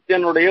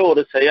பக்தியனுடைய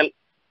ஒரு செயல்.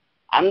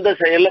 அந்த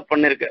செயலை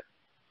பண்ணிருக்க.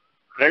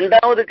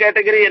 ரெண்டாவது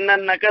கேட்டகரி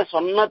என்னன்னாக்கா,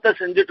 சொன்னத்தை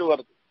செஞ்சுட்டு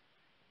வருது.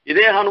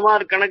 இதே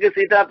ஹனுமார் கணக்கு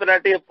சீதா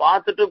பிராட்டிய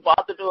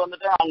பார்த்துட்டு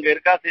வந்துட்டு அங்க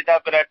இருக்கா சீதா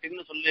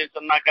பிராட்டின்னு சொல்லி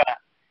சொன்னாக்கா,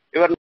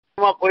 இவர்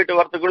போயிட்டு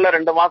வரதுக்குள்ள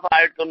 2 மாசம்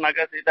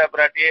ஆயிடுச்சுனாக்கா சீதா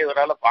பிராட்டியை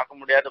இவரால பார்க்க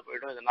முடியாத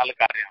போயிடும். இதனால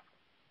காரியம்.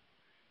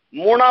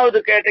 மூணாவது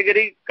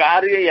கேட்டகரி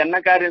காரியம் என்ன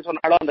காரியம்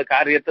சொன்னாலும் அந்த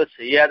காரியத்தை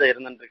செய்யாத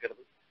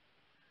இருந்துருக்கிறது.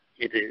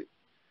 இது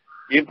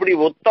இப்படி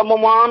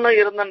உத்தமமான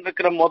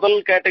இருந்திருக்கிற முதல்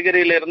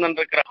கேட்டகரியில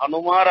இருந்திருக்கிற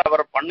ஹனுமார்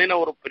அவர் பண்ணின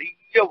ஒரு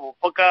பெரிய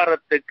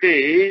உபகாரத்துக்கு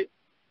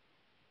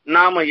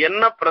நாம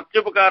என்ன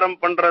பிரத்யுபகாரம்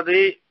பண்றது?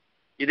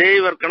 இதே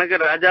இவர் கணக்கு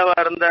ராஜாவா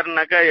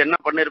இருந்தாருனாக்கா என்ன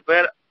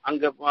பண்ணிருப்பார்?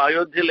 அங்க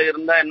அயோத்தியில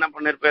இருந்தா என்ன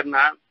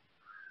பண்ணிருப்பார்னா,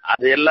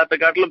 அது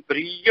எல்லாத்துக்காட்டிலும்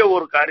பெரிய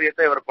ஒரு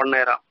காரியத்தை இவர்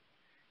பண்ணேராம்.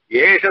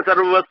 ஏஷ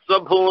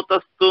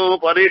சர்வஸ்வபூதஸ்து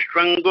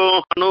பரிஷ்வங்கோ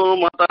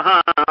ஹனுமதः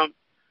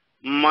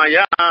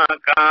மயா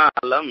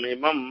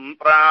காலமிமம்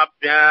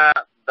பிராப்ய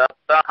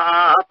தத்தஹ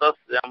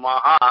தஸ்ய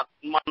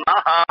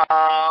மகாத்மனஹ.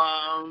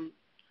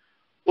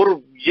 ஒரு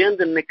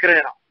ஏந்து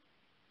நிக்கிறேராம்.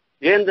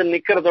 ஏந்து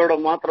நிக்கிறதோட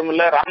மாத்திரம்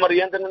இல்ல, ராமர்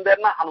ஏந்து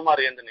நின்றாருன்னா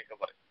ஹனுமார் ஏந்து நிக்க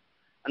போறேன்.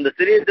 அந்த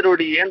சிறிய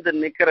திருவடி ஏந்து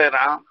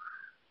நிக்கிறேராம்.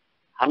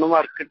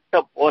 ஹனுமார் கிட்ட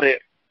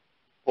போறேன்,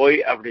 போய்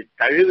அப்படி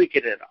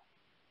தழுவிக்கிறாராம்.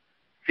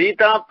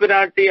 சீதா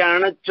பிராட்டி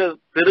அணைச்ச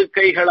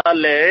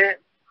திருக்கைகளாலே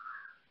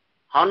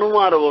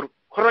ஹனுமார் ஒரு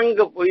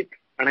குரங்க போய்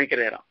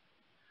அணைக்கிறாராம்.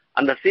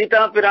 அந்த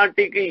சீதா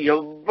பிராட்டிக்கு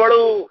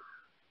எவ்வளவு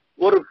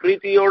ஒரு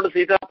பிரீத்தியோடு,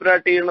 சீதா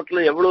பிராட்டி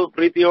இனத்துல எவ்வளவு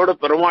பிரீத்தியோடு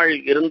பெருமாள்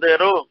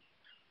இருந்தாரோ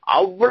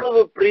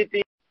அவ்வளவு பிரீத்தி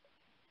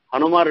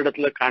ஹனுமார்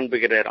இடத்துல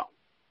காண்பிக்கிறாராம்.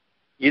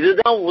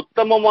 இதுதான்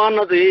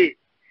உத்தமமானது.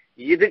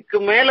 இதுக்கு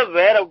மேல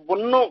வேற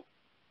ஒன்னும்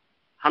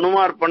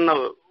ஹனுமார் பண்ண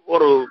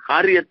ஒரு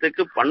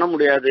காரியத்துக்கு பண்ண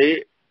முடியாது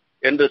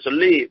என்று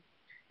சொல்லி,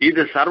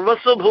 இது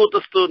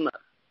சர்வஸ்வபூதஸ்து,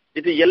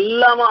 இது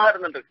எல்லாமாக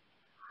இருந்துருக்கு.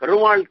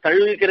 பெருமாள்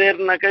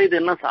தழுவிக்கிறேன்னாக்கா இது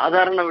என்ன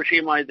சாதாரண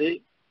விஷயமா? இது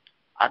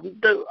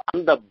அந்த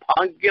அந்த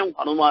பாக்கியம்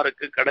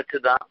ஹனுமாருக்கு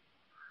கிடைச்சுதான்.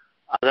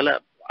 அதுல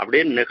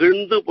அப்படியே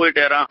நெகிழ்ந்து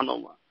போயிட்டேரா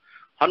ஹனுமார்.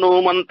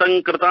 ஹனுமந்தம்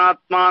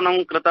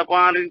கிருதாத்மானம்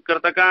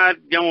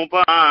கிருதகாரியம்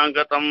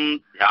உபாகதம்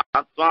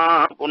தியாத்வா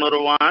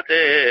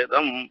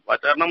புனர்வாச்சேதம்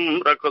வச்சனம்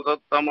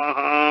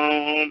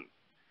ரகுசத்தமஹம்.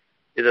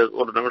 இத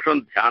ஒரு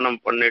நிமிஷம்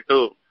தியானம் பண்ணிட்டு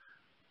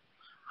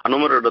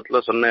ஹனுமர்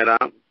இடத்துல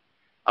சொன்னேராம்,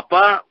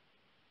 அப்பா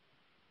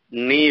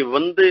நீ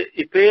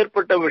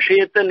இப்பேற்பட்ட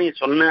விஷயத்த நீ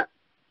சொன்ன,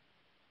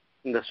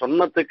 இந்த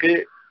சொன்னதுக்கு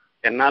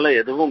என்னால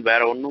எதுவும்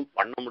வேற ஒன்னும்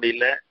பண்ண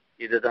முடியல.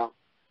 இதுதான்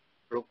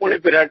ருக்மிணி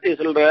பிராட்டி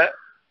சொல்ற,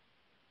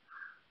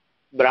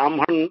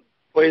 பிராமணன்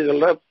போய்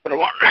சொல்ற,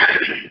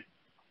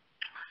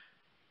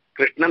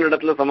 கிருஷ்ணன்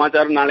இடத்துல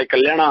சமாச்சாரம் நாளை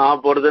கல்யாணம் ஆக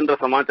போறதுன்ற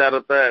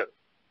சமாச்சாரத்தை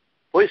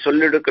போய்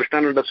சொல்லிடு,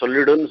 கிருஷ்ணனிட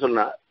சொல்லிடுன்னு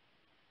சொன்னார்.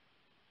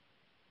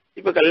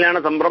 இப்ப கல்யாண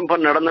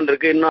சம்பிரம்பம் நடந்துட்டு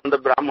இருக்கு. இன்னும் அந்த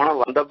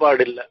பிராமணன்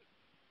வந்தபாடு இல்ல.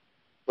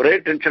 ஒரே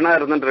டென்ஷனா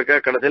இருந்துட்டு இருக்க.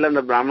 கடைசியில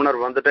அந்த பிராமணர்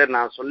வந்துட்டு,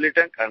 நான்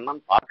சொல்லிட்டேன்,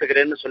 கண்ணன்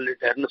பாத்துக்கிறேன்னு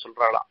சொல்லிட்டேன்னு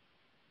சொல்றாளாம்.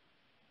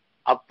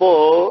 அப்போ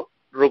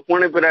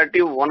ருக்மிணி பிராட்டி,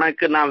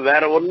 உனக்கு நான்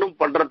வேற ஒன்னும்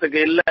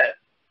பண்றதுக்கு இல்ல,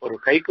 ஒரு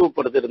கை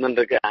கூப்பிடுறது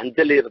இருந்துட்டு இருக்க,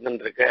 அஞ்சலி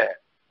இருந்துட்டு இருக்க,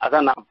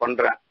 அதான் நான்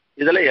பண்றேன்,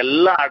 இதுல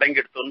எல்லாம்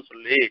அடங்கிடுத்தோன்னு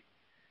சொல்லி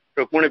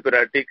ருக்மிணி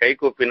பிராட்டி கை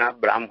கூப்பினா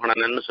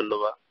பிராமணன்னு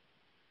சொல்லுவா.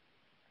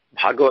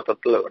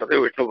 பாகவதத்துல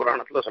வருது, விஷ்ணு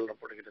புராணத்துல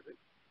சொல்லப்படுகிறது.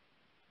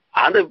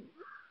 அது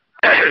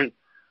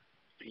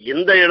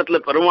இந்த இடத்துல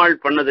பெருமாள்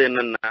பண்ணது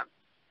என்னன்னா,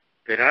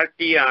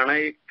 பிராட்டியை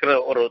அணைக்கிற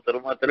ஒரு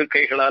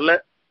திருக்கைகளால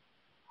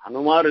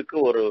ஹனுமாருக்கு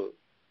ஒரு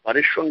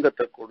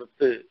பரிஷ்வங்கத்தை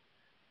கொடுத்து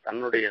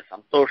தன்னுடைய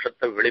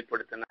சந்தோஷத்தை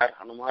வெளிப்படுத்தினார்.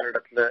 ஹனுமார்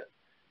இடத்துல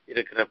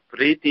இருக்கிற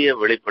பிரீத்தியை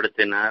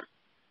வெளிப்படுத்தினார்.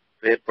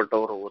 ஏற்பட்ட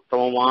ஒரு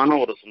உத்தமமான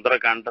ஒரு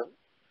சுந்தரகாண்டம்.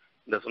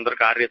 இந்த சுந்தர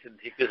காரிய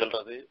சித்திக்கு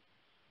சொல்றது.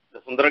 இந்த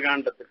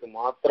சுந்தரகாண்டத்துக்கு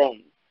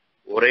மாத்திரம்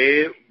ஒரே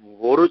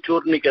ஒரு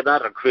சூர்ணிக்கை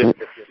தான்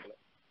ரகுவீர.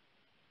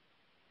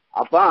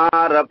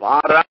 அபார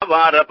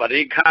பாரவார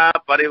பரிகா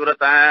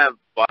பரிவிரத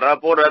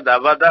பரபுர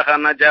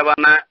தவதஹன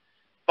ஜவன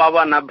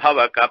பவன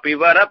பவ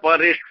கபிவர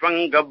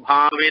பரிஷ்வங்க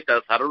பாவித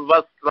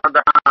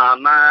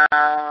சர்வஸ்வதான.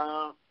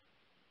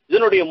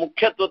 இதனுடைய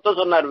முக்கியத்துவத்தை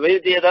சொன்னார்.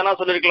 வேதியை தானே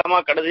சொல்லிருக்கலாமா,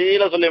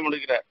 கடைசியில சொல்லி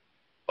முடிக்கிறார்.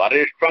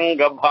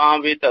 பரிஷ்வங்க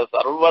பாவித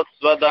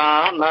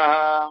சர்வஸ்வதான,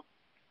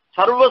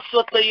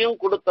 சர்வஸ்வத்தையும்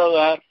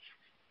கொடுத்தவர்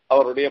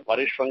அவருடைய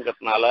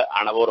பரிஷ்வங்கத்தினால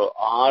ஒரு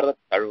ஆற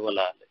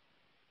தழுவலால.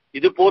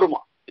 இது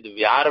போருமா? இது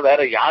வேற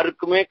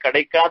யாருக்குமே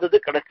கிடைக்காதது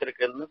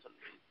கிடைச்சிருக்குன்னு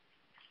சொல்லி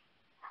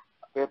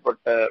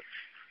அப்பேற்பட்ட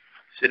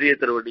சிறிய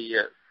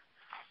திருவடிய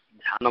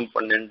தியானம்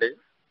பண்ணிண்டு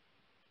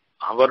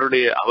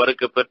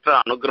அவருக்கு பெற்ற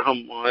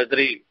அனுகிரகம்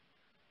மாதிரி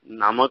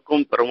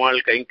நமக்கும் பெருமாள்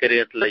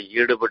கைங்கரியத்துல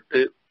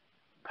ஈடுபட்டு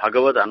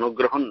பகவத்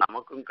அனுகிரகம்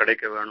நமக்கும்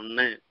கிடைக்க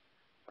வேணும்னு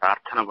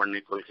பிரார்த்தனை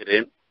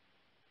பண்ணிக்கொள்கிறேன்.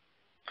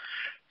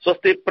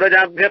 स्वस्ति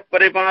प्रजाभ्यः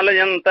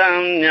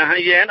परिपालयन्तां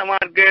न्याय्येन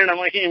मार्गेण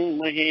महीं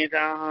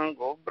महीजाः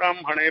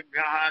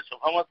गोब्राह्मणेभ्यः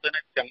शुभमस्तु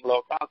नित्यं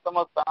लोकाः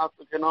समस्ताः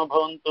सुखिनो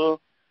भवन्तु.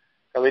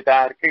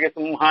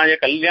 कवितार्किकसिंहाय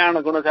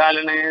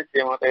कल्याणगुणशालिने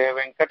श्रीमते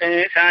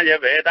वेङ्कटेशाय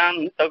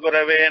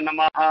वेदान्तगुरवे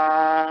नमः.